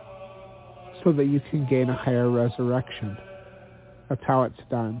so that you can gain a higher resurrection. That's how it's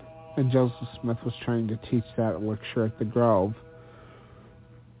done. And Joseph Smith was trying to teach that lecture at the Grove.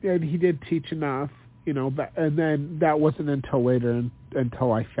 And he did teach enough, but, and then that wasn't until later,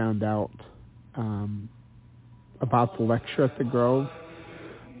 until I found out about the lecture at the Grove.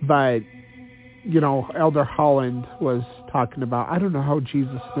 But, Elder Holland was talking about, I don't know how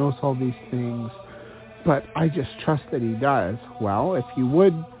Jesus knows all these things, but I just trust that he does. Well, if you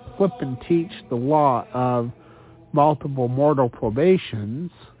would flip and teach the law of multiple mortal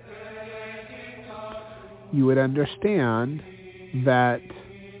probations, you would understand that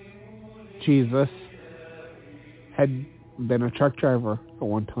Jesus had been a truck driver at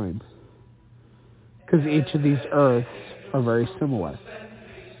one time. Because each of these earths are very similar.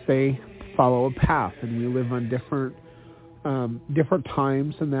 They follow a path, and we live on different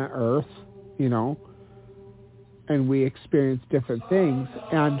times in that earth, and we experience different things.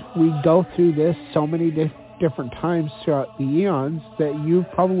 And we go through this so many different times throughout the eons that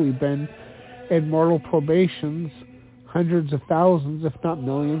you've probably been in mortal probations hundreds of thousands, if not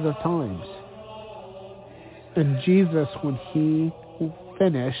millions of times. And Jesus, when he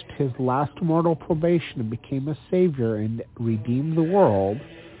finished his last mortal probation and became a Savior and redeemed the world,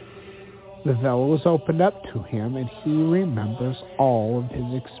 the veil was opened up to him, and he remembers all of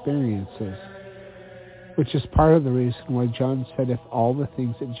his experiences, which is part of the reason why John said if all the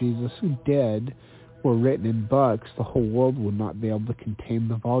things that Jesus did were written in books, the whole world would not be able to contain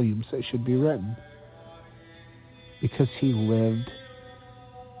the volumes that should be written. Because he lived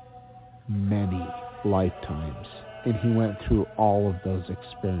many lifetimes, and he went through all of those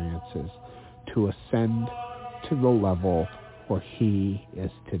experiences to ascend to the level where he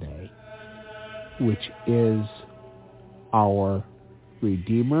is today, which is our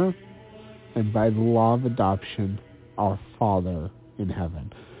Redeemer, and by the law of adoption, our Father in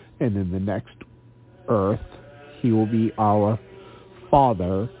heaven. And in the next earth, he will be our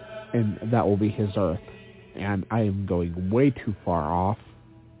Father, and that will be his earth. And I am going way too far off.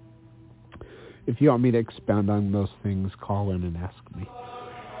 If you want me to expound on those things, call in and ask me.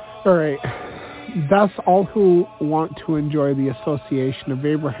 All right. Thus, all who want to enjoy the association of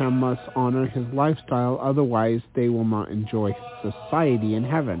Abraham must honor his lifestyle, otherwise they will not enjoy his society in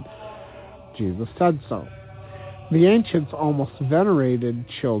heaven. Jesus said so. The ancients almost venerated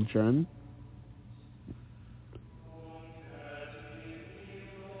children.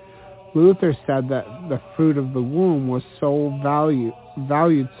 Luther said that the fruit of the womb was so valued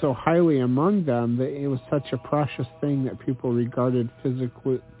so highly among them that it was such a precious thing that people regarded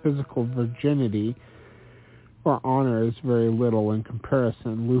physical virginity or honor as very little in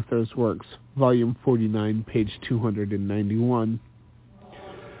comparison. Luther's Works, Volume 49, page 291.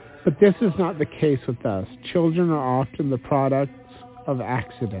 But this is not the case with us. Children are often the products of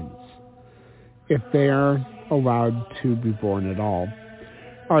accidents, if they are allowed to be born at all.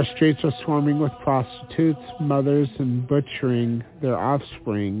 Our streets are swarming with prostitutes, mothers, and butchering their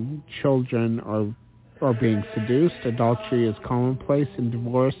offspring. Children are being seduced. Adultery is commonplace, and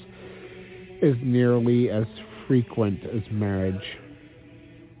divorce is nearly as frequent as marriage.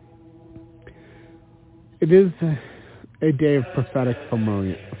 It is a day of prophetic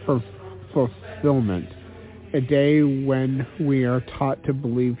fulfillment, a day when we are taught to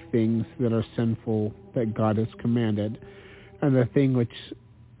believe things that are sinful that God has commanded, and the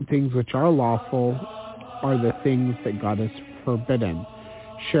things which are lawful are the things that God has forbidden.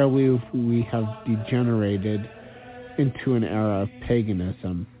 Surely we have degenerated into an era of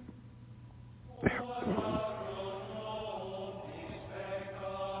paganism.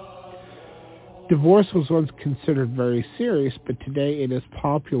 Divorce was once considered very serious, but today it is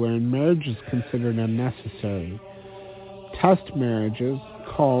popular and marriage is considered unnecessary. Test marriages,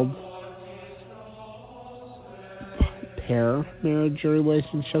 called pair marriage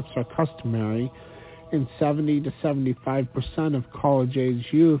relationships, are customary, and 70 to 75% of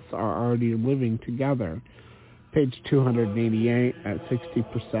college-age youth are already living together. Page 288 at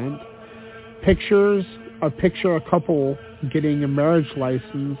 60%. Picture a couple getting a marriage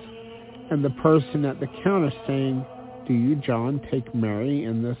license, and the person at the counter saying, "Do you, John, take Mary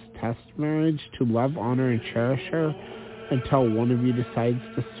in this test marriage to love, honor, and cherish her until one of you decides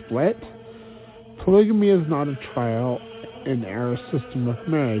to split?" Polygamy is not a trial and error system of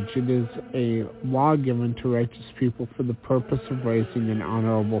marriage. It is a law given to righteous people for the purpose of raising an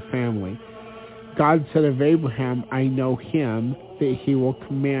honorable family. God said of Abraham, "I know him, that he will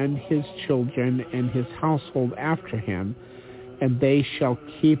command his children and his household after him, and they shall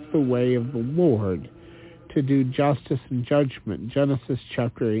keep the way of the Lord, to do justice and judgment. Genesis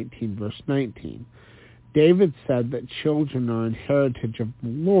chapter 18, verse 19. David said that children are an heritage of the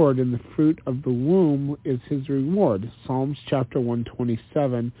Lord, and the fruit of the womb is his reward. Psalms chapter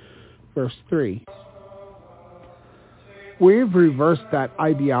 127, verse 3. We've reversed that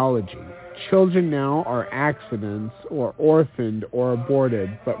ideology. Children now are accidents or orphaned or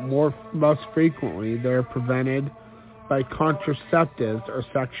aborted, but most frequently they are prevented by contraceptives or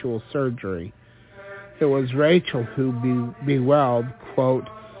sexual surgery. It was Rachel who bewailed, quote,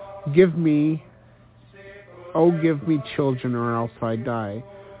 give me children or else I die.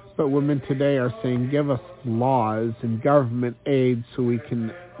 But women today are saying, give us laws and government aid so we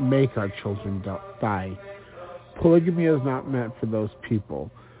can make our children die. Polygamy is not meant for those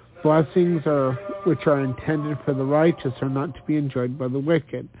people. Blessings which are intended for the righteous are not to be enjoyed by the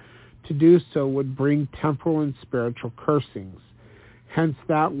wicked. To do so would bring temporal and spiritual cursings. Hence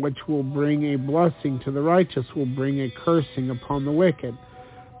that which will bring a blessing to the righteous will bring a cursing upon the wicked.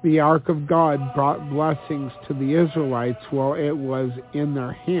 The ark of God brought blessings to the Israelites while it was in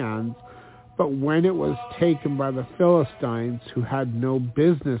their hands, but when it was taken by the Philistines, who had no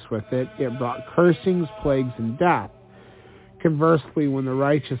business with it, it brought cursings, plagues, and death. Conversely, when the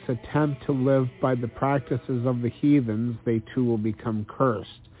righteous attempt to live by the practices of the heathens, they too will become cursed.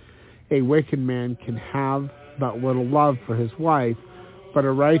 A wicked man can have but little love for his wife, but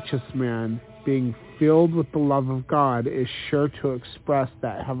a righteous man, being filled with the love of God, is sure to express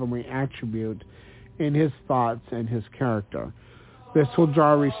that heavenly attribute in his thoughts and his character. This will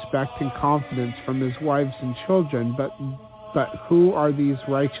draw respect and confidence from his wives and children, but who are these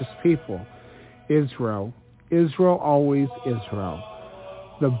righteous people? Israel. Israel, always Israel.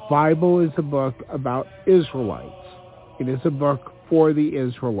 The Bible is a book about Israelites. It is a book for the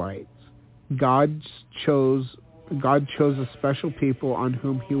Israelites. God chose a special people on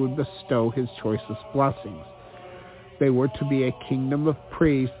whom he would bestow his choicest blessings. They were to be a kingdom of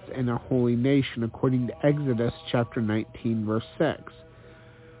priests and a holy nation, according to Exodus chapter 19, verse 6.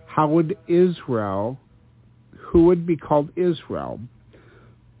 Who would be called Israel?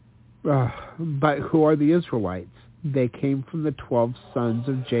 But who are the Israelites? They came from the 12 sons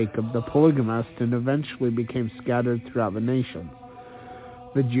of Jacob, the polygamist, and eventually became scattered throughout the nation.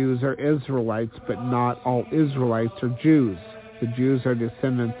 The Jews are Israelites, but not all Israelites are Jews. The Jews are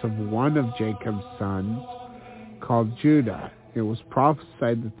descendants of one of Jacob's sons, called Judah. It was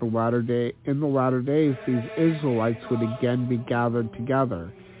prophesied that in the latter days these Israelites would again be gathered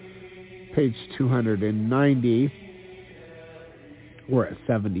together. Page 290, we're at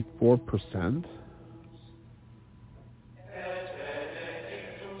 74%.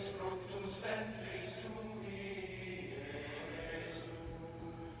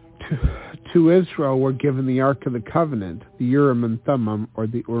 To Israel were given the Ark of the Covenant, the Urim and Thummim, or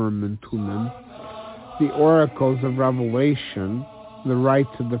the Urim and Thummim, the oracles of revelation, the rights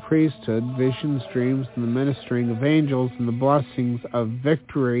of the priesthood, visions, dreams, and the ministering of angels, and the blessings of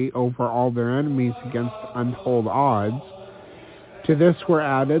victory over all their enemies against untold odds. To this were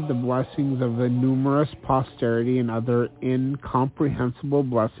added the blessings of a numerous posterity and other incomprehensible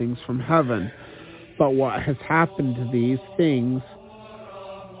blessings from heaven. But what has happened that these things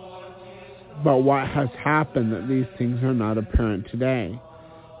are not apparent today?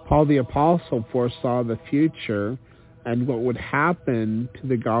 Paul the Apostle foresaw the future and what would happen to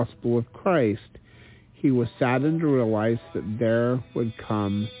the gospel of Christ. He was saddened to realize that there would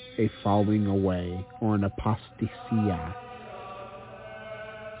come a falling away, or an apostasia.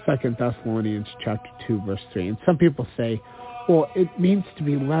 2 Thessalonians chapter 2, verse 3. And some people say, well, it means to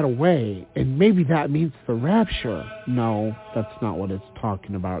be led away, and maybe that means the rapture. No, that's not what it's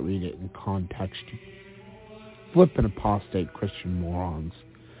talking about. Read it in context. Flippin' apostate Christian morons.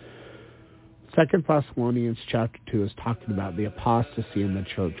 2 Thessalonians chapter 2 is talking about the apostasy in the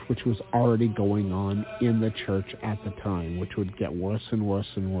church, which was already going on in the church at the time, which would get worse and worse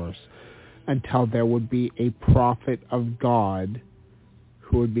and worse, until there would be a prophet of God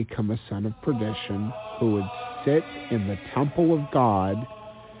who would become a son of perdition, who would sit in the temple of God,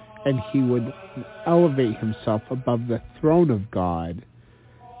 and he would elevate himself above the throne of God.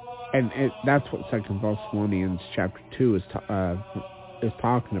 And that's what 2 Thessalonians chapter 2 is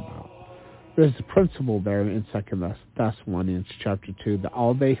talking about. There's a principle there in 2 Thessalonians chapter 2 that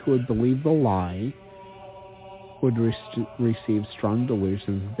all they who would believe the lie would receive strong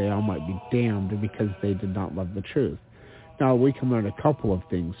delusions, they all might be damned because they did not love the truth. Now, we can learn a couple of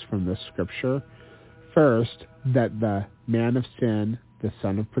things from this scripture. First, that the man of sin, the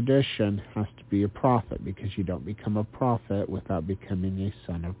son of perdition has to be a prophet, because you don't become a prophet without becoming a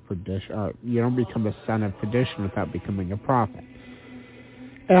son of perdition. Or you don't become a son of perdition without becoming a prophet.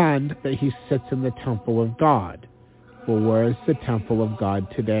 And that he sits in the temple of God. Well, where is the temple of God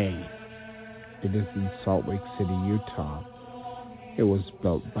today? It is in Salt Lake City, Utah. It was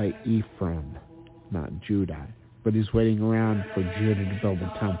built by Ephraim, not Judah. But he's waiting around for Judah to build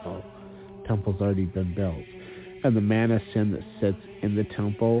a temple. The temple's already been built. And the man of sin that sits in the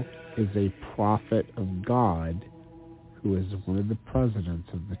temple is a prophet of God who is one of the presidents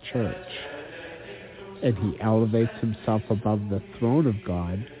of the church. And he elevates himself above the throne of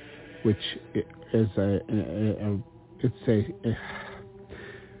God, which is an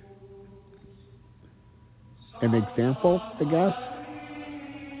example, I guess.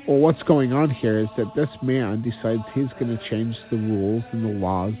 Well, what's going on here is that this man decides he's going to change the rules and the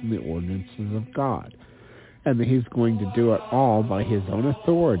laws and the ordinances of God. And that he's going to do it all by his own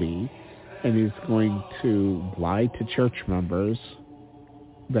authority, and he's going to lie to church members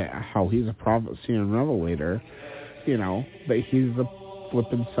that how he's a prophet, seer, and revelator, that he's the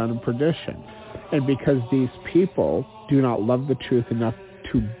flippin' son of perdition. And because these people do not love the truth enough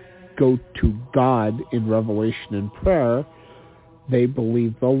to go to God in revelation and prayer, they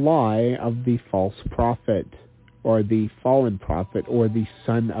believe the lie of the false prophet, or the fallen prophet, or the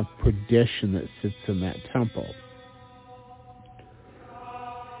son of perdition that sits in that temple.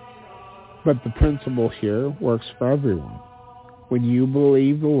 But the principle here works for everyone. When you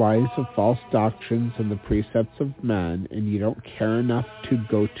believe the lies of false doctrines and the precepts of men, and you don't care enough to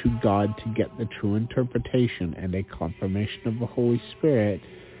go to God to get the true interpretation and a confirmation of the Holy Spirit,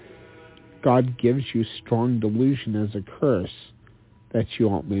 God gives you strong delusion as a curse that you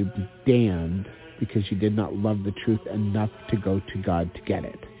all may be damned because you did not love the truth enough to go to God to get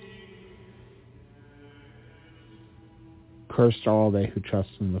it. Cursed are all they who trust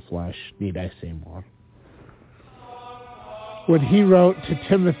in the flesh. Need I say more? When he wrote to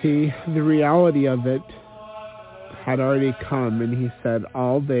Timothy, the reality of it had already come, and he said,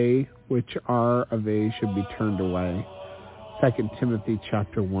 all they which are of age should be turned away. 2 Timothy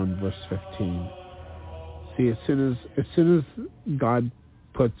chapter 1, verse 15. See, as soon as God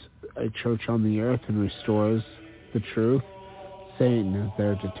puts a church on the earth and restores the truth, Satan is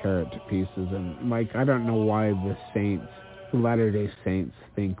there to tear it to pieces. And Mike, I don't know why the saints, the Latter-day Saints,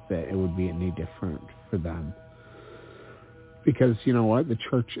 think that it would be any different for them. Because you know what? The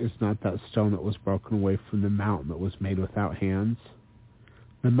church is not that stone that was broken away from the mountain that was made without hands.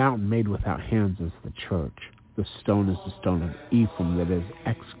 The mountain made without hands is the church. The stone is the stone of Ephraim that is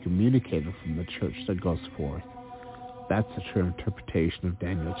excommunicated from the church that goes forth. That's the true interpretation of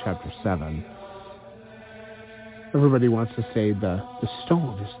Daniel chapter 7. Everybody wants to say the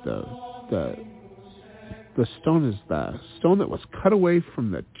stone is the stone is the stone that was cut away from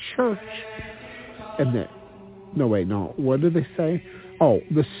the church, and that what do they say? Oh,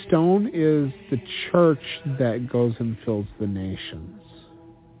 the stone is the church that goes and fills the nations.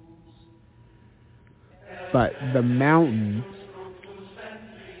 But the mountain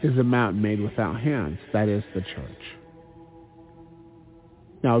is a mountain made without hands. That is the church.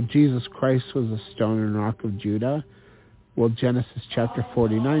 Now, Jesus Christ was a stone and rock of Judah. Well, Genesis chapter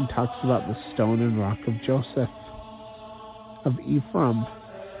 49 talks about the stone and rock of Joseph, of Ephraim.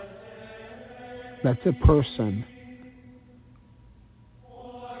 That's a person.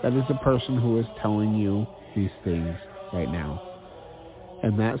 That is a person who is telling you these things right now.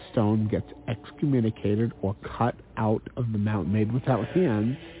 And that stone gets excommunicated or cut out of the mountain made without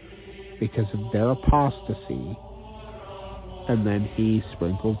hands because of their apostasy. And then he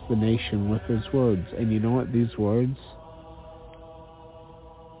sprinkles the nation with his words. And you know what? These words,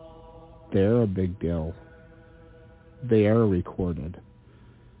 they're a big deal. They are recorded,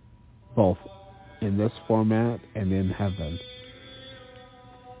 both in this format and in heaven.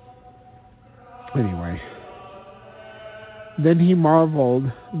 Anyway. Then he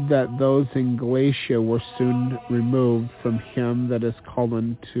marveled that those in Galatia were soon removed from him that is called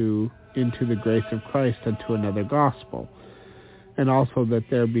into the grace of Christ unto another gospel, and also that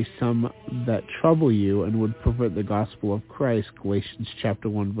there be some that trouble you and would pervert the gospel of Christ, Galatians chapter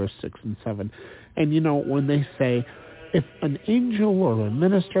 1, verse 6 and 7. And when they say, if an angel or a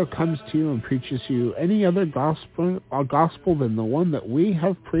minister comes to you and preaches you any other gospel than the one that we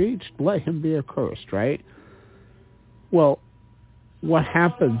have preached, let him be accursed, right? Well, what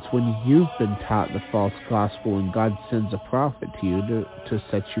happens when you've been taught the false gospel and God sends a prophet to you to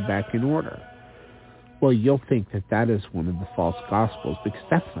set you back in order? Well, you'll think that is one of the false gospels, because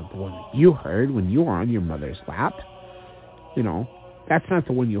that's not the one that you heard when you were on your mother's lap. That's not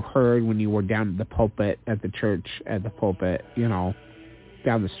the one you heard when you were down at the pulpit, at the church, at the pulpit,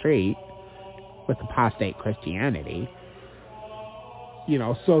 down the street with apostate Christianity.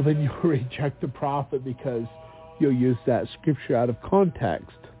 So then you reject the prophet because you'll use that scripture out of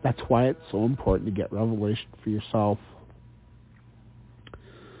context. That's why it's so important to get revelation for yourself.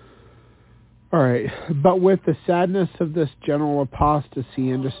 All right, but with the sadness of this general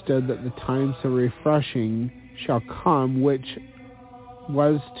apostasy, understood that the times of refreshing shall come, which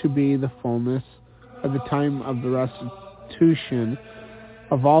was to be the fullness of the time of the restitution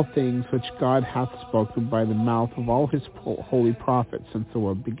of all things which God hath spoken by the mouth of all his holy prophets since the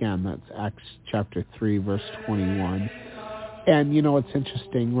world began. That's Acts chapter 3, verse 21. And it's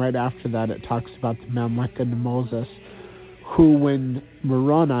interesting, right after that it talks about the man like unto Moses, who when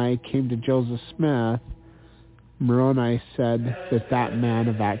Moroni came to Joseph Smith, Moroni said that man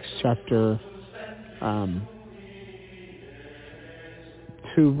of Acts chapter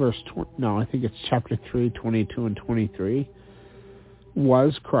 2 verse 20, no, I think it's chapter 3, 22 and 23,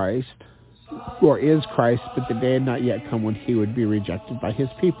 was Christ, or is Christ, but the day had not yet come when he would be rejected by his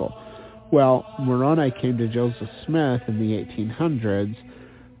people. Well, Moroni came to Joseph Smith in the 1800s.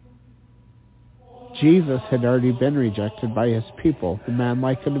 Jesus had already been rejected by his people. The man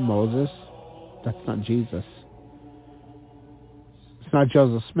like unto Moses, that's not Jesus. It's not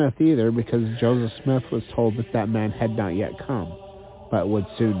Joseph Smith either, because Joseph Smith was told that man had not yet come, but would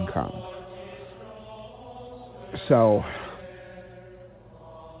soon come. So,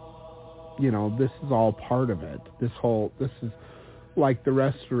 this is all part of it. This is like the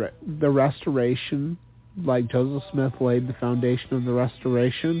restoration, like Joseph Smith laid the foundation of the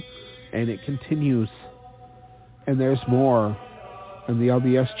restoration, and it continues. And there's more. And the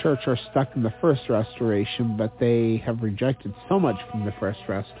LDS Church are stuck in the first restoration, but they have rejected so much from the first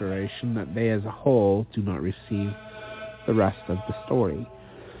restoration that they as a whole do not receive the rest of the story.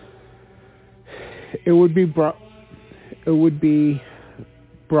 It would be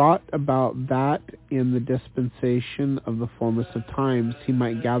brought about that in the dispensation of the fullness of times he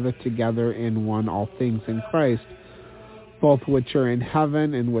might gather together in one all things in Christ, both which are in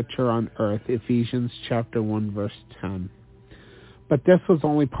heaven and which are on earth. Ephesians chapter 1, verse 10. But this was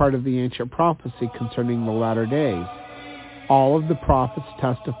only part of the ancient prophecy concerning the latter days. All of the prophets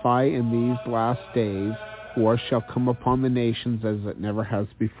testify in these last days, war shall come upon the nations as it never has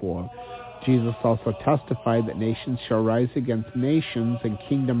before. Jesus also testified that nations shall rise against nations and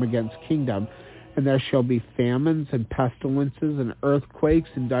kingdom against kingdom, and there shall be famines and pestilences and earthquakes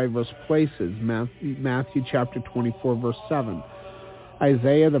in diverse places. Matthew chapter 24, verse 7.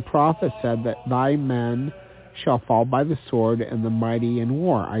 Isaiah the prophet said that thy men shall fall by the sword and the mighty in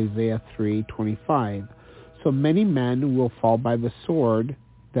war. Isaiah 3:25. So many men will fall by the sword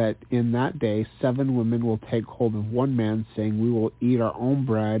that in that day 7 women will take hold of one man, saying, we will eat our own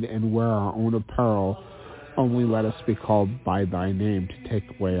bread and wear our own apparel. Only let us be called by thy name to take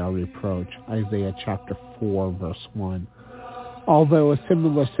away our reproach. Isaiah chapter 4, verse 1. Although a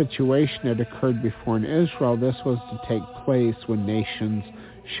similar situation had occurred before in Israel, this was to take place when nations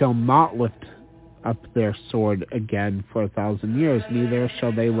shall not lift up their sword again for 1,000 years, neither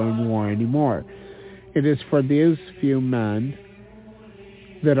shall they learn war anymore. It is for these few men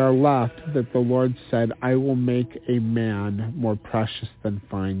that are left that the Lord said, I will make a man more precious than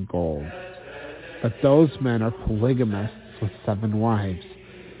fine gold. But those men are polygamists with 7 wives.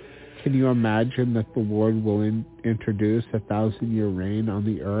 Can you imagine that the Lord will introduce a 1,000-year reign on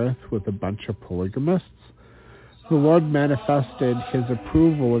the earth with a bunch of polygamists? The Lord manifested his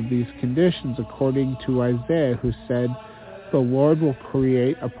approval of these conditions according to Isaiah, who said, the Lord will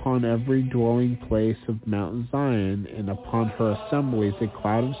create upon every dwelling place of Mount Zion and upon her assemblies a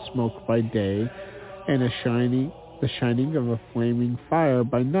cloud of smoke by day and the shining of a flaming fire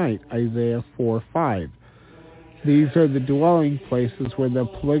by night. Isaiah 4:5. These are the dwelling places where the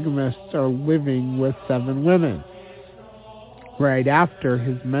polygamists are living with 7 women. Right after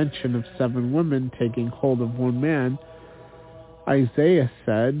his mention of 7 women taking hold of one man, Isaiah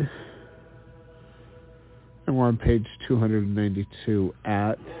said, and we're on page 292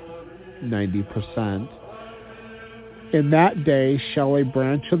 at 90%, in that day shall a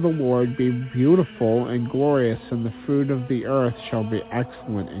branch of the Lord be beautiful and glorious, and the fruit of the earth shall be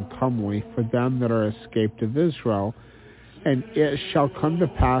excellent and comely for them that are escaped of Israel. And it shall come to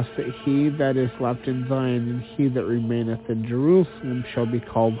pass that he that is left in Zion and he that remaineth in Jerusalem shall be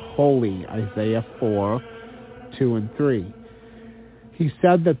called holy. Isaiah 4:2 and 3. He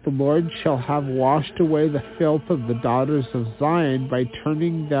said that the Lord shall have washed away the filth of the daughters of Zion by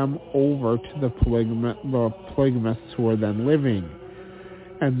turning them over to the polygamists who are then living.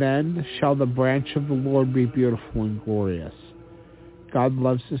 And then shall the branch of the Lord be beautiful and glorious. God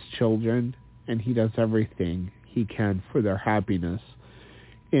loves his children, and he does everything he can for their happiness.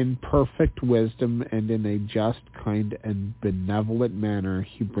 In perfect wisdom and in a just, kind, and benevolent manner,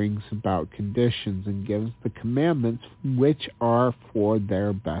 he brings about conditions and gives the commandments which are for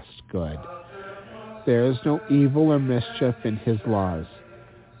their best good. There is no evil or mischief in his laws.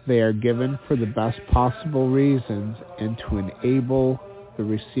 They are given for the best possible reasons and to enable the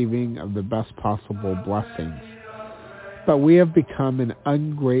receiving of the best possible blessings. But we have become an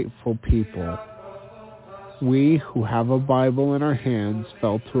ungrateful people. We who have a Bible in our hands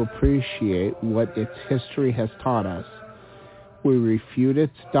fail to appreciate what its history has taught us. We refute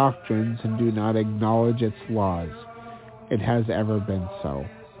its doctrines and do not acknowledge its laws. It has ever been so.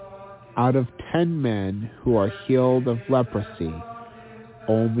 Out of 10 men who are healed of leprosy,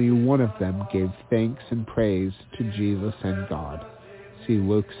 only one of them gave thanks and praise to Jesus and God. See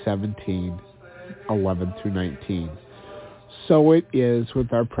Luke 17:11-19. So it is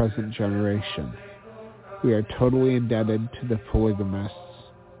with our present generation. We are totally indebted to the polygamists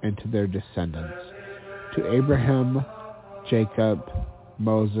and to their descendants, to Abraham, Jacob,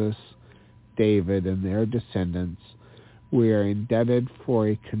 Moses, David, and their descendants. We are indebted for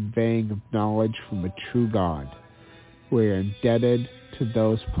a conveying of knowledge from a true God. We are indebted to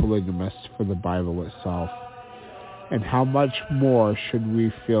those polygamists for the Bible itself. And how much more should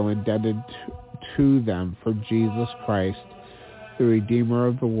we feel indebted to them for Jesus Christ, the Redeemer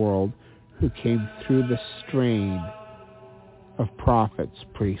of the world, who came through the strain of prophets,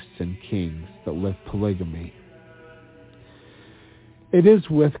 priests, and kings that lived polygamy. It is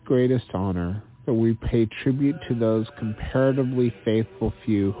with greatest honor that we pay tribute to those comparatively faithful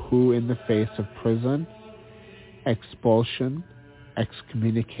few who, in the face of prison, expulsion,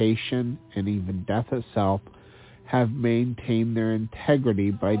 excommunication, and even death itself, have maintained their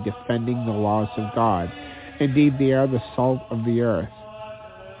integrity by defending the laws of God. Indeed, they are the salt of the earth,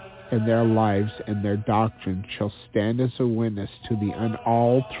 and their lives and their doctrine shall stand as a witness to the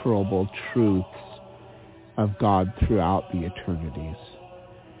unalterable truths of God throughout the eternities.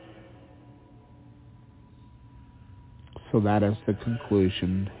 So that is the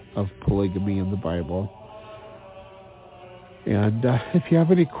conclusion of polygamy in the Bible. And if you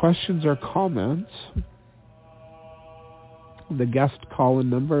have any questions or comments, the guest call-in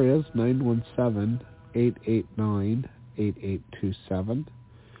number is 917-889-8827.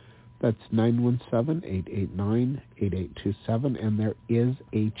 That's 917-889-8827. And there is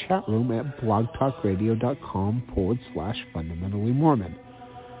a chat room at blogtalkradio.com/fundamentally Mormon.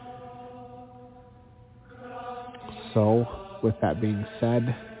 So, with that being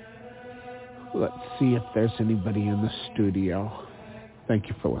said, let's see if there's anybody in the studio. Thank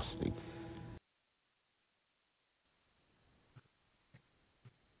you for listening.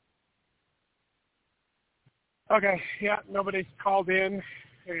 Okay, yeah, nobody's called in,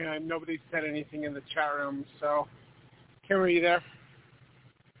 and nobody's said anything in the chat room, so, Kim, are you there?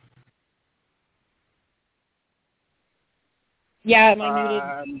 Yeah, am I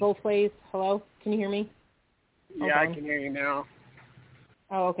muted both ways? Hello? Can you hear me? Yeah, I can hear you now.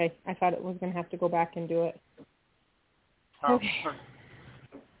 Oh, okay. I thought it was going to have to go back and do it. Oh. Okay.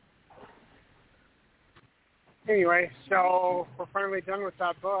 Anyway, so we're finally done with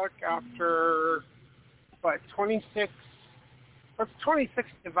that book after, 26? What's 26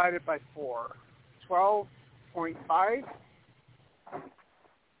 divided by 4? 12.5?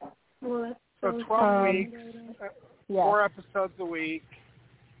 Well, so 12 weeks, 4 episodes a week.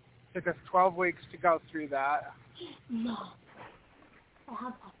 Took us 12 weeks to go through that. No.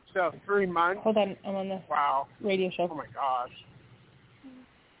 So 3 months. Hold on, I'm on the radio show. Oh my gosh.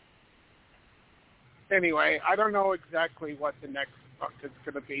 Anyway, I don't know exactly what the next book is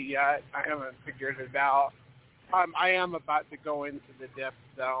going to be yet. I haven't figured it out. I am about to go into the depths,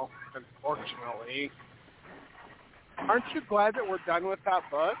 though, unfortunately. Aren't you glad that we're done with that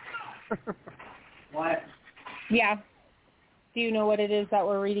book? What? Yeah. Do you know what it is that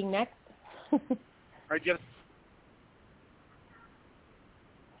we're reading next?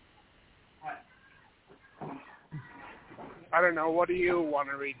 I don't know. What do you want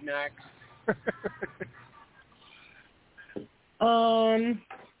to read next?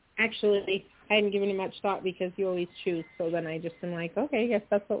 Actually, I hadn't given it much thought because you always choose. So then I just am like, okay, I guess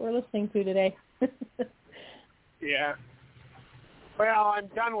that's what we're listening to today. Yeah. Well, I'm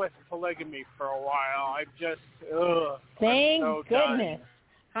done with polygamy for a while. Thank so goodness. Done.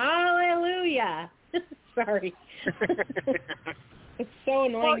 Hallelujah. Sorry. It's so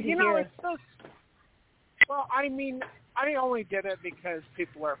annoying to hear. It's so... Well, I mean, I only did it because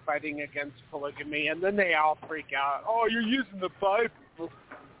people are fighting against polygamy, and then they all freak out. Oh, you're using the Bible.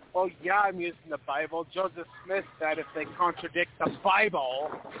 Well, yeah, I'm using the Bible. Joseph Smith said if they contradict the Bible,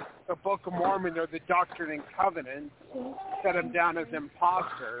 the Book of Mormon or the Doctrine and Covenants set them down as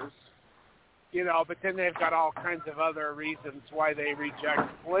imposters, but then they've got all kinds of other reasons why they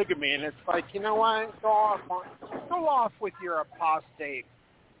reject polygamy, and it's like, you know what, go off with your apostate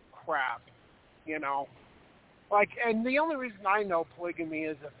crap, and the only reason I know polygamy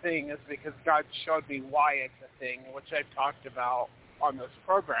is a thing is because God showed me why it's a thing, which I've talked about on this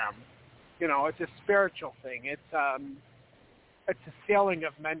program. It's a spiritual thing. It's a scaling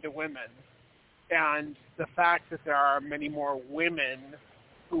of men to women, and the fact that there are many more women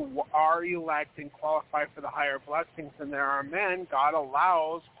who are elect and qualify for the higher blessings than there are men. God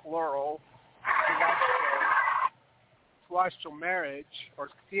allows plural celestial marriage or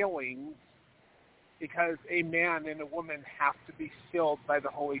sealings because a man and a woman have to be sealed by the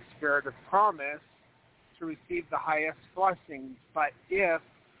Holy Spirit of promise to receive the highest blessings. But if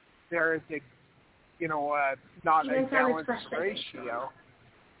there is not a balanced ratio,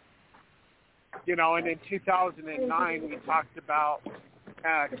 and in 2009 we talked about,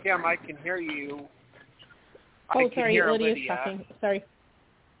 Kim, I can hear you. Sorry, Lydia's talking. Sorry.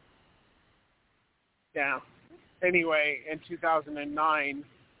 Yeah. Anyway, in 2009,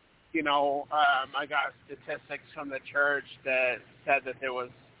 I got statistics from the church that said that there was,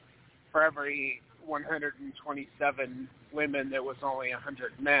 for every 127 women, there was only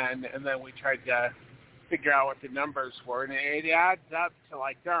 100 men, and then we tried to figure out what the numbers were, and it adds up to,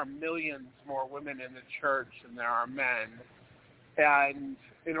 there are millions more women in the church than there are men, and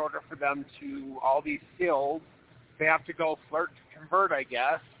in order for them to all be sealed, they have to go flirt to convert, I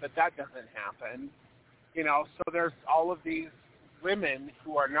guess, but that doesn't happen, so there's all of these women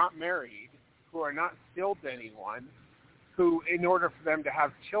who are not married, who are not sealed to anyone, who, in order for them to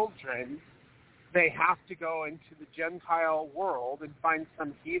have children, they have to go into the Gentile world and find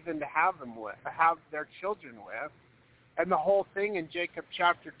some heathen to have their children with. And the whole thing in Jacob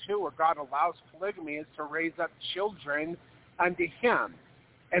chapter 2, where God allows polygamy, is to raise up children unto him.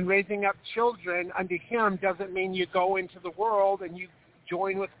 And raising up children unto him doesn't mean you go into the world and you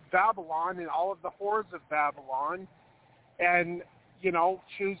join with Babylon and all of the whores of Babylon and,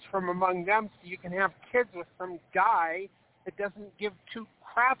 choose from among them so you can have kids with some guy that doesn't give two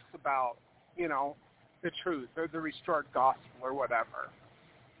craps about, the truth or the restored gospel or whatever.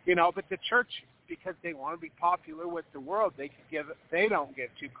 But the church, because they want to be popular with the world, they don't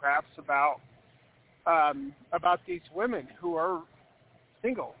give two craps about these women who are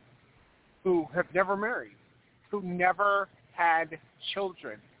single, who have never married, who never had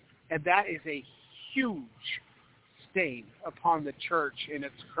children. And that is a huge stain upon the church in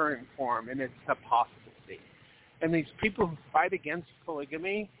its current form, in its apostasy. And these people who fight against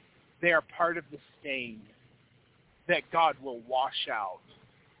polygamy, they are part of the stain that God will wash out.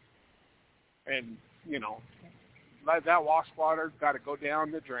 And, that wash water's got to go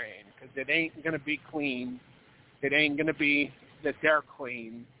down the drain because it ain't going to be clean. It ain't going to be that they're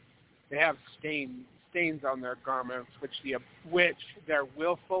clean. They have stains on their garments, which their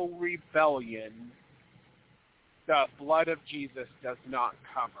willful rebellion, the blood of Jesus does not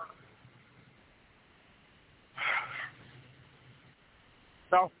cover.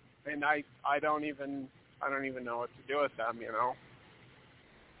 So, and I don't even know what to do with them,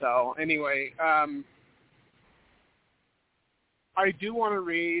 So anyway, I do want to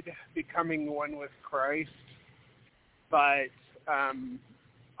read Becoming One with Christ, but I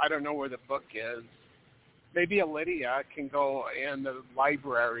don't know where the book is. Maybe Lydia can go in the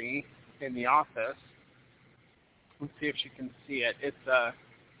library in the office and see if she can see it. It's a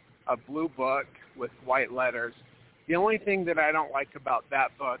blue book with white letters. The only thing that I don't like about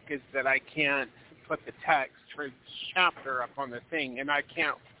that book is that I can't put the text for each chapter up on the thing, and I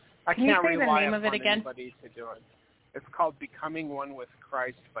can't rely upon anybody to do it. It's called Becoming One with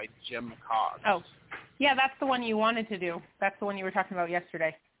Christ by Jim Cox. Oh, yeah, that's the one you wanted to do. That's the one you were talking about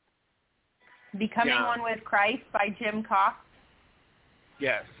yesterday. Becoming One with Christ by Jim Cox?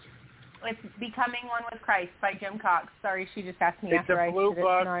 Yes. It's Becoming One with Christ by Jim Cox. Sorry, she just asked me after I did it.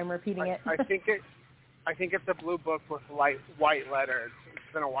 Now I'm repeating it. I think it's a blue book with white letters.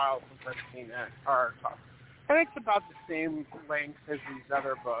 It's been a while since I've seen it. I think it's about the same length as these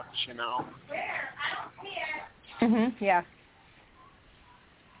other books, Where? I don't see it. Yeah.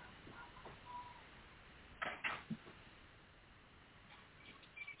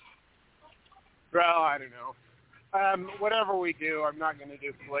 Well, I don't know. Whatever we do, I'm not going to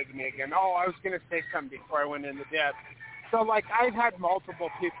do polygamy again. Oh, I was going to say something before I went into depth. So, I've had multiple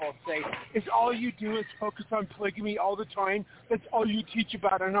people say, is all you do is focus on polygamy all the time? That's all you teach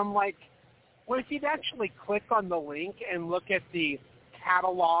about? And I'm like, well, if you'd actually click on the link and look at the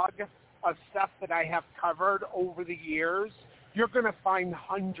catalog of stuff that I have covered over the years, you're going to find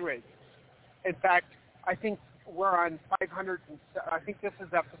hundreds. In fact, I think we're on 500. I think this is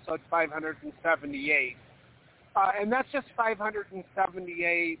episode 578, and that's just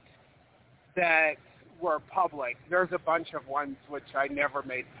 578 that were public. There's a bunch of ones which I never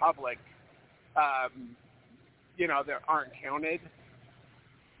made public. That aren't counted.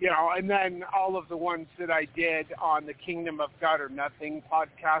 And then all of the ones that I did on the Kingdom of God or Nothing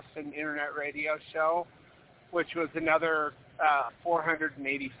podcast and internet radio show, which was another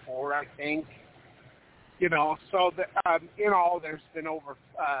 484, I think. So in all, there's been over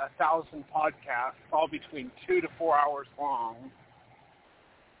 1,000 podcasts, all between 2 to 4 hours long.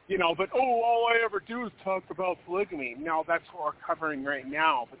 But all I ever do is talk about polygamy. No, that's what we're covering right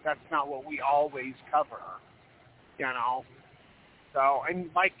now, but that's not what we always cover. So,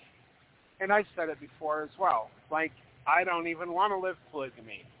 and I've said it before as well, I don't even want to live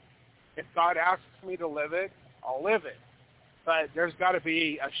polygamy. If God asks me to live it, I'll live it. But there's got to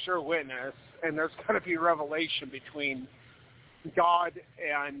be a sure witness, and there's got to be revelation between God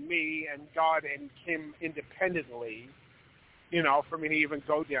and me and God and him independently, for me to even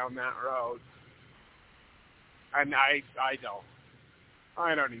go down that road. And I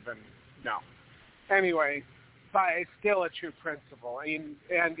don't even know. Anyway, but it's still a true principle. And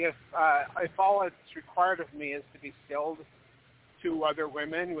if all that's required of me is to be skilled to other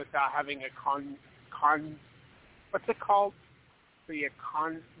women without having a what's it called?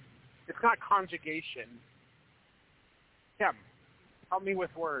 It's not conjugation. Kim, help me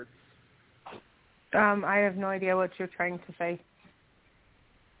with words. I have no idea what you're trying to say.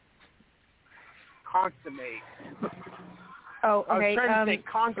 Consummate. Oh, okay. I was trying to say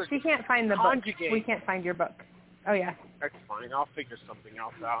congregate. She can't find the book. We can't find your book. Oh, yeah. That's fine. I'll figure something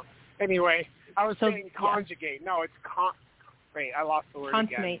else out. Anyway, I was saying conjugate. Yeah. No, it's wait, I lost the word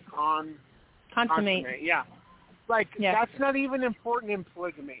consummate. Again. Consummate. Yeah. That's not even important in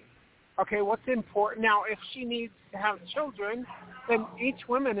polygamy. Okay, what's important? Now, if she needs to have children, then each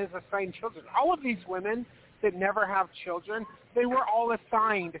woman is assigned children. All of these women that never have children, they were all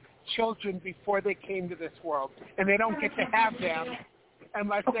assigned children before they came to this world, and they don't get to have them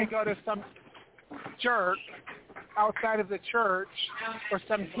unless they go to some jerk outside of the church or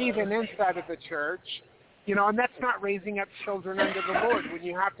some heathen inside of the church, and that's not raising up children under the Lord when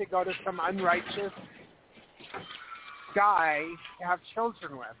you have to go to some unrighteous guy to have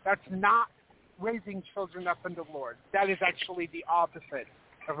children with. That's not raising children up unto the Lord. That is actually the opposite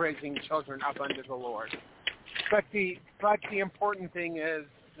of raising children up unto the Lord. But the important thing is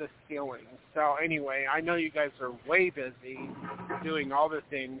the stealing. So anyway, I know you guys are way busy doing all the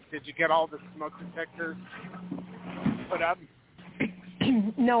things. Did you get all the smoke detectors put up?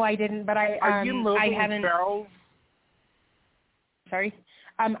 No, I didn't. But are you moving barrels? Sorry.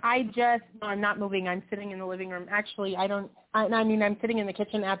 No, I'm not moving. I'm sitting in the living room. Actually, I'm sitting in the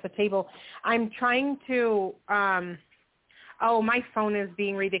kitchen at the table. I'm trying to, my phone is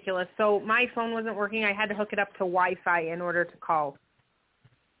being ridiculous. So my phone wasn't working. I had to hook it up to Wi-Fi in order to call.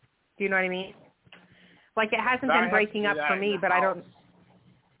 Do you know what I mean? It hasn't been breaking up for me, but I don't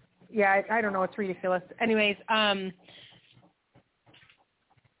know. It's ridiculous. Anyways,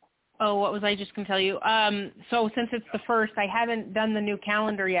 what was I just going to tell you? So since it's the 1st, I haven't done the new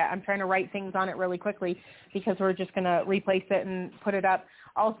calendar yet. I'm trying to write things on it really quickly because we're just going to replace it and put it up.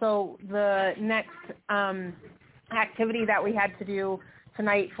 Also, the next activity that we had to do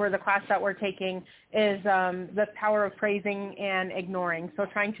tonight for the class that we're taking is the power of praising and ignoring. So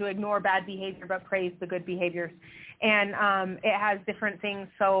trying to ignore bad behavior but praise the good behaviors. And it has different things.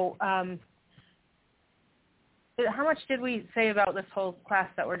 So how much did we say about this whole class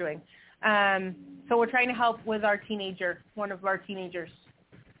that we're doing? So we're trying to help with one of our teenagers.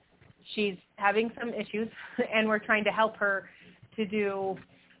 She's having some issues, and we're trying to help her to do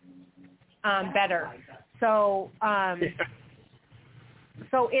better. So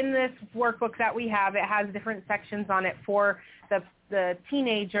so in this workbook that we have, it has different sections on it for the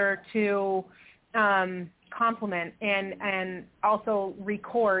teenager to compliment and also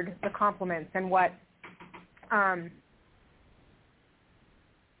record the compliments and what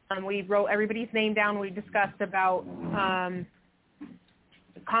we wrote everybody's name down. We discussed about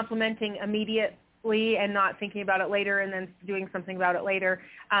complimenting immediately and not thinking about it later and then doing something about it later,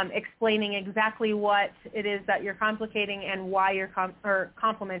 explaining exactly what it is that you're complicating and why you're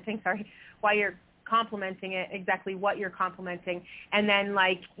why you're complimenting it, exactly what you're complimenting, and then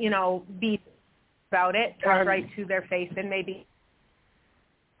be about it, talk right to their face and maybe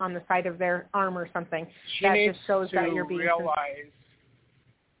on the side of their arm or something. That just shows that you're being realize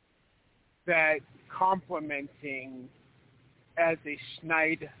that complimenting as a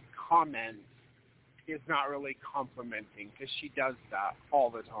snide comment is not really complimenting, because she does that all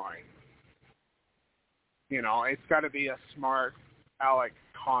the time. You know, it's got to be a smart aleck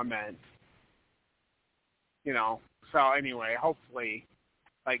comment. You know, so anyway, hopefully,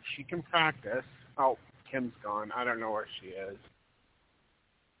 like, she can practice. Oh, Kim's gone. I don't know where she is.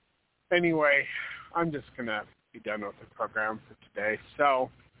 Anyway, I'm just going to be done with the program for today. So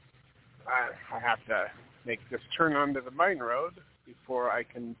I have to make this turn onto the main road before I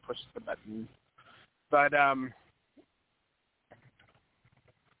can push the button. But I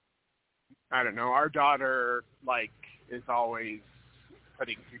don't know. Our daughter, like, is always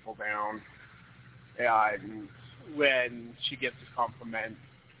putting people down. And when she gets a compliment,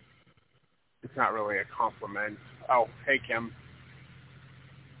 it's not really a compliment. Oh, hey, Kim.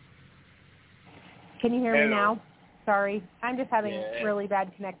 Can you hear me now? Sorry. I'm just having really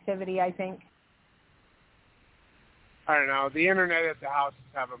bad connectivity, I think. I don't know. The internet at the house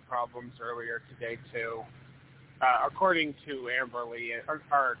is having problems earlier today, too. According to Amberly, or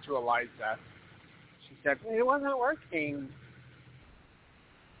to Eliza, she said, it wasn't working.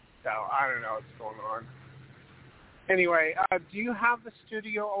 So I don't know what's going on. Anyway, do you have the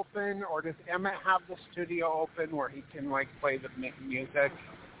studio open, or does Emmett have the studio open where he can, like, play the music?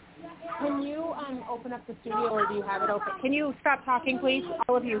 Can you open up the studio, or do you have it open? Can you stop talking, please?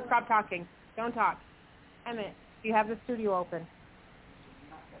 All of you, stop talking. Don't talk. Emmett, do you have the studio open?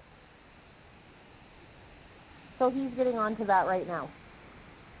 So he's getting onto that right now.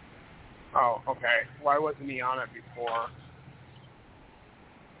 Oh, okay. Why wasn't he on it before?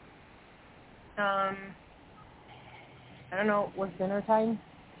 I don't know. It was dinner time.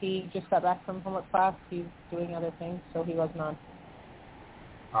 He just got back from homework class. He's doing other things, so he wasn't on.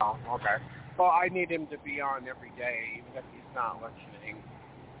 Oh, okay. Well, I need him to be on every day, even if he's not listening.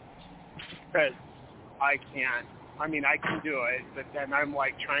 Because I can't. I mean, I can do it, but then I'm,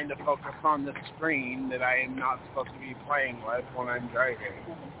 like, trying to focus on the screen that I am not supposed to be playing with when I'm driving.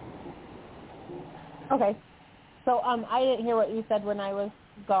 Okay. So I didn't hear what you said when I was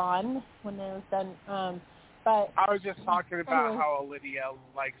gone, when I was done. But I was just talking about how Lydia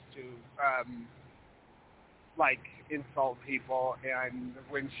likes to, like, insult people, and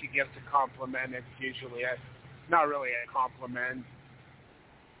when she gives a compliment, it's usually not really a compliment.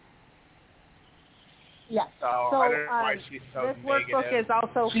 Yeah. So I don't know why she's so this negative. Workbook is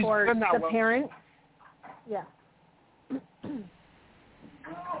also for the parent. Yeah. Can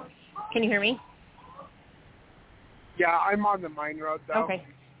you hear me? Yeah, I'm on the main road, though.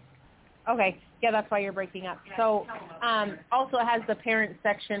 Okay. Yeah, that's why you're breaking up. So also it has the parent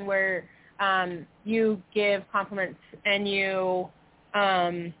section where you give compliments and you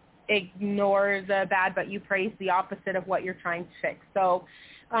ignore the bad, but you praise the opposite of what you're trying to fix. So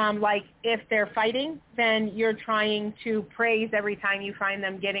like if they're fighting, then you're trying to praise every time you find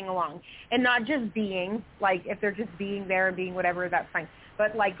them getting along. And not just being, like if they're just being there and being whatever, that's fine.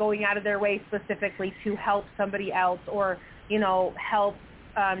 But like going out of their way specifically to help somebody else or, you know, help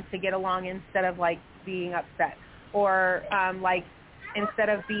to get along instead of like being upset. Or like instead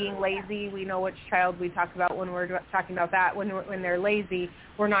of being lazy, we know which child we talk about when we're talking about that. When they're lazy,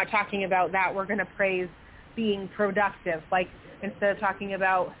 we're not talking about that. We're going to praise being productive. Like instead of talking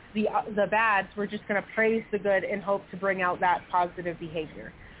about the bads, we're just going to praise the good and hope to bring out that positive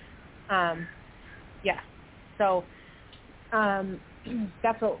behavior. Yeah. So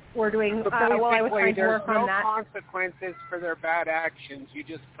that's what we're doing. So while I was trying to work on that. There's no consequences for their bad actions. You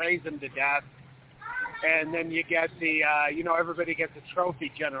just praise them to death. And then you get the, everybody gets a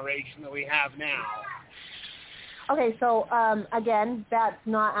trophy generation that we have now. Okay, so again, that's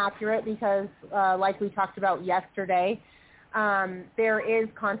not accurate because like we talked about yesterday, there is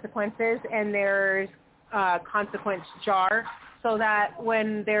consequences and there's consequence jar so that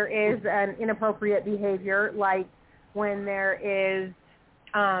when there is an inappropriate behavior, like when there is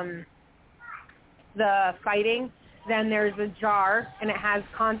the fighting, then there's a jar, and it has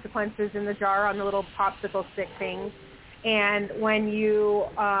consequences in the jar on the little popsicle stick things. And when you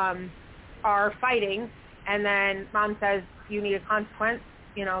are fighting, and then mom says you need a consequence,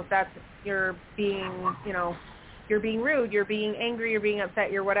 if that's you're being rude, you're being angry, you're being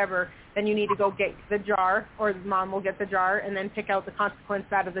upset, you're whatever, then you need to go get the jar, or mom will get the jar, and then pick out the consequence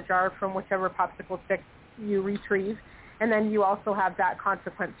out of the jar from whichever popsicle stick you retrieve. And then you also have that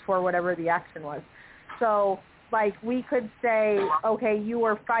consequence for whatever the action was. So, like, we could say, okay, you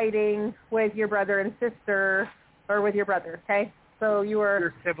were fighting with your brother and sister, or with your brother, okay? So you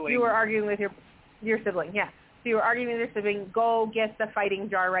were arguing with your sibling, yeah. So you were arguing with your sibling, go get the fighting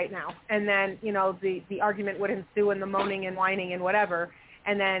jar right now. And then, the argument would ensue and the moaning and whining and whatever.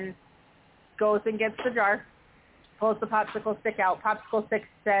 And then goes and gets the jar, pulls the popsicle stick out. Popsicle stick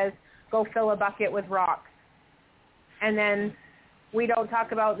says, go fill a bucket with rocks. And then we don't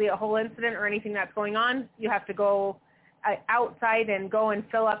talk about the whole incident or anything that's going on. You have to go outside and go and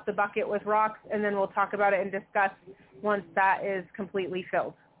fill up the bucket with rocks, and then we'll talk about it and discuss once that is completely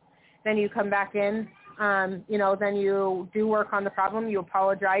filled. Then you come back in, then you do work on the problem. You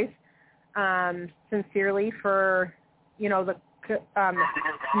apologize sincerely for, the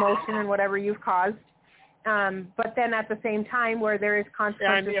commotion and whatever you've caused. But then at the same time, where there is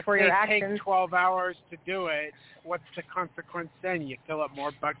consequences for your actions. And if they take 12 hours to do it, what's the consequence then? You fill up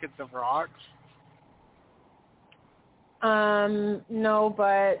more buckets of rocks? No,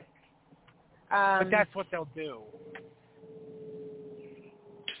 but... but that's what they'll do.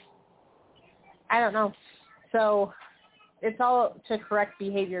 I don't know. So it's all to correct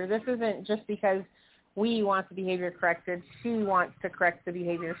behavior. This isn't just because we want the behavior corrected. She wants to correct the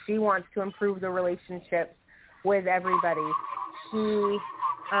behavior. She wants to improve the relationship with everybody. She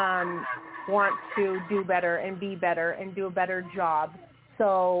wants to do better and be better and do a better job.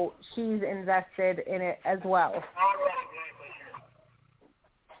 So she's invested in it as well.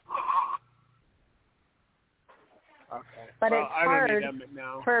 Okay. But well, it's hard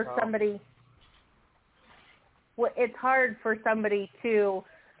for somebody. It's hard for somebody to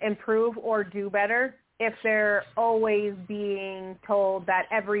improve or do better if they're always being told that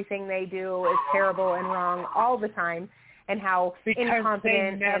everything they do is terrible and wrong all the time, and how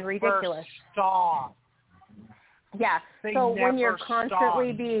incompetent and ridiculous. Stop. Yeah. So when you're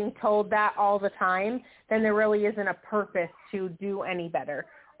constantly being told that all the time, then there really isn't a purpose to do any better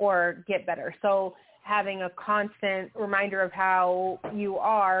or get better. So having a constant reminder of how you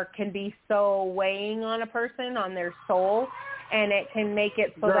are can be so weighing on a person, on their soul, and it can make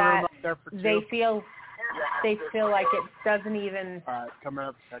it so that they feel like it doesn't even come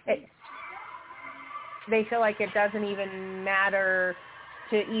up a second. They feel like it doesn't even matter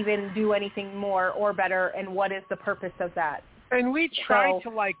to even do anything more or better, and what is the purpose of that? And we try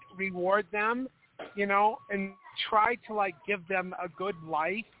to reward them, and try to give them a good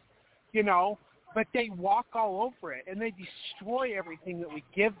life, but they walk all over it and they destroy everything that we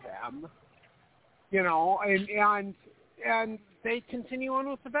give them, and they continue on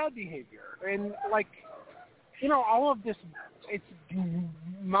with the bad behavior. And all of this, it's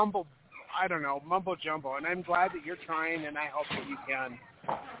mumbo jumbo. And I'm glad that you're trying, and I hope that you can.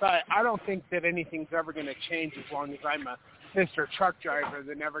 But I don't think that anything's ever going to change as long as I'm a Mr. Truck driver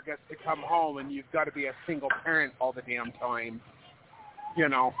that never gets to come home, and you've got to be a single parent all the damn time,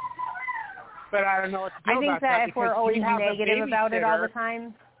 But I don't know what to do about that. I think that if we're always negative about it all the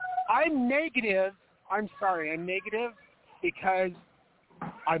time. I'm negative. I'm sorry. I'm negative because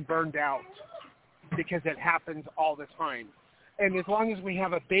I'm burned out, because it happens all the time. And as long as we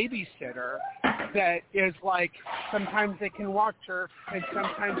have a babysitter that is sometimes they can watch her and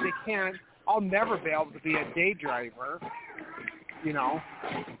sometimes they can't, I'll never be able to be a day driver,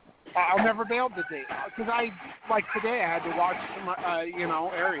 I'll never be able to do, because today I had to watch some,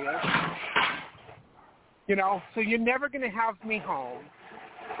 areas, so you're never going to have me home,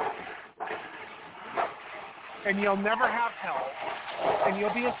 and you'll never have help, and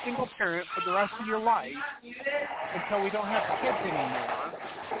you'll be a single parent for the rest of your life until we don't have kids anymore,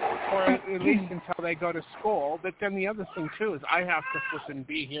 or at least until they go to school. But then the other thing, too, is I have to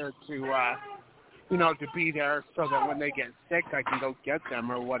be here to, to be there so that when they get sick, I can go get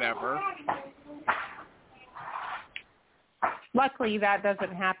them or whatever. Luckily, that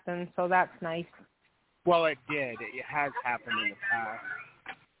doesn't happen, so that's nice. Well, it did. It has happened in the past.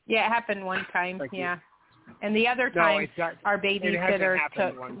 Yeah, it happened one time, yeah. And the other time, our babysitter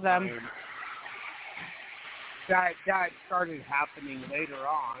took them. That started happening later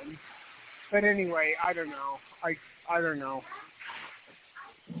on. But anyway, I don't know. I don't know.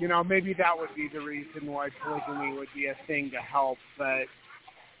 Maybe that would be the reason why polygamy would be a thing to help. But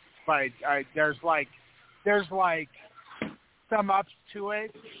there's some ups to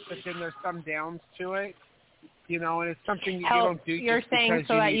it, but then there's some downs to it. And it's something you don't do. You're saying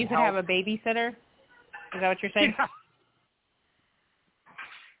so that you could have a babysitter? Is that what you're saying?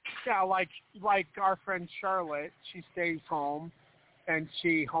 Yeah, like our friend Charlotte, she stays home and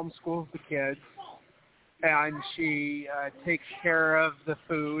she homeschools the kids, and she takes care of the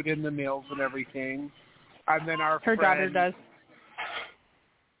food and the meals and everything. And then her daughter does.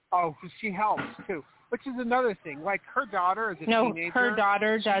 Oh, she helps too, which is another thing. Her daughter is a teenager. No, her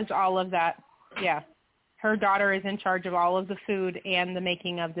daughter does all of that. Yeah. Her daughter is in charge of all of the food and the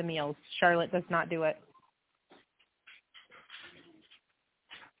making of the meals. Charlotte does not do it.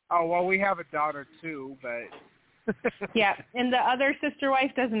 Oh, well, we have a daughter too, but... Yeah, and the other sister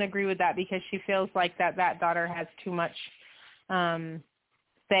wife doesn't agree with that because she feels like that daughter has too much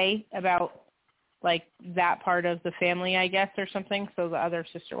say about like that part of the family, I guess, or something. So the other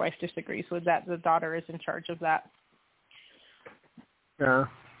sister wife disagrees with that. The daughter is in charge of that. Yeah.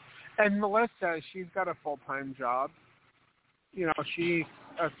 And Melissa, she's got a full-time job. You know, she's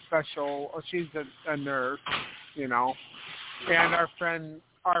a nurse, you know. And our friend,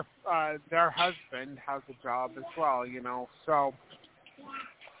 their husband has a job as well, you know. So,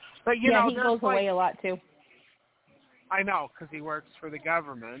 but you know, he goes away a lot too. I know, because he works for the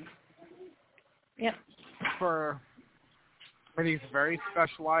government. Yep. And he's a very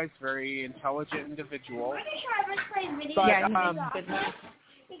specialized, very intelligent individual. But, yeah, he makes good money.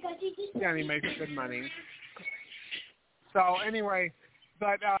 Yeah, he makes good money. So anyway,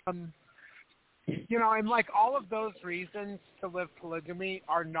 but you know, and like all of those reasons to live polygamy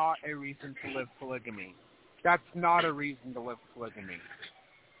are not a reason to live polygamy. That's not a reason to live polygamy.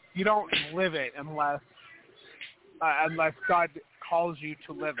 You don't live it unless God calls you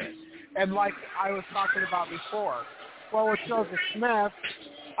to live it. And like I was talking about before, well, with Joseph Smith,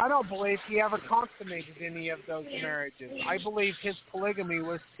 I don't believe he ever consummated any of those marriages. I believe his polygamy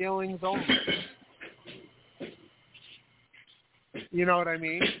was feelings only. You know what I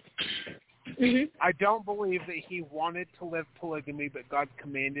mean? Mm-hmm. I don't believe that he wanted to live polygamy, but God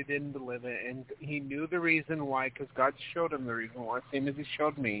commanded him to live it, and he knew the reason why, because God showed him the reason why, same as he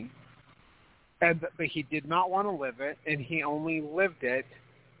showed me. But he did not want to live it, and he only lived it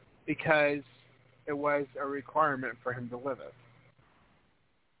because it was a requirement for him to live it.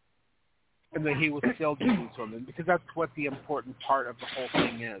 And that he was still to these women, because that's what the important part of the whole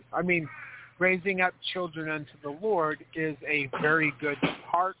thing is. I mean, raising up children unto the Lord is a very good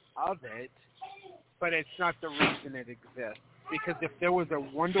part of it, but it's not the reason it exists. Because if there was a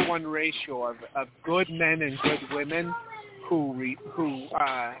 1-to-1 ratio of good men and good women who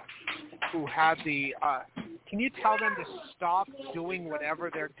had the, can you tell them to stop doing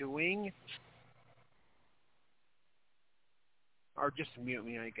whatever they're doing? Or just mute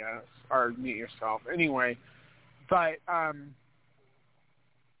me, I guess, or mute yourself. Anyway, but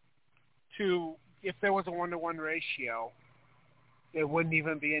if there was a 1-to-1 ratio, it wouldn't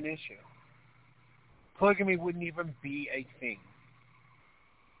even be an issue. Polygamy wouldn't even be a thing.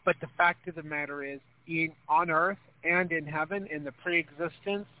 But the fact of the matter is, on earth and in heaven, in the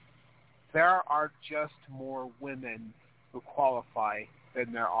pre-existence, there are just more women who qualify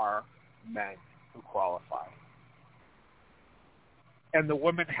than there are men who qualify. And the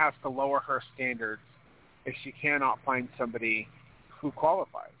woman has to lower her standards if she cannot find somebody who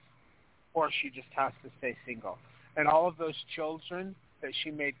qualifies. Or she just has to stay single. And all of those children that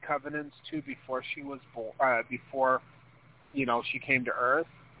she made covenants to before she was born, before, you know, she came to earth,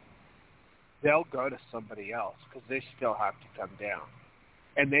 they'll go to somebody else because they still have to come down.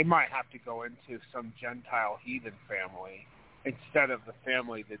 And they might have to go into some Gentile heathen family instead of the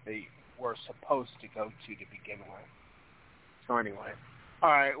family that they were supposed to go to begin with. So anyway,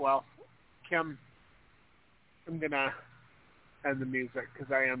 all right, well, Kim, I'm going to end the music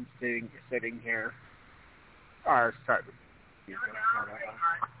because I am sitting here. Or start the music.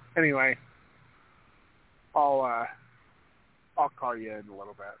 Anyway, I'll call you in a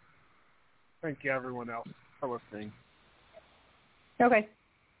little bit. Thank you, everyone else, for listening. Okay.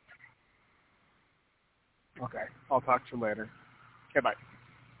 Okay, I'll talk to you later. Okay, bye.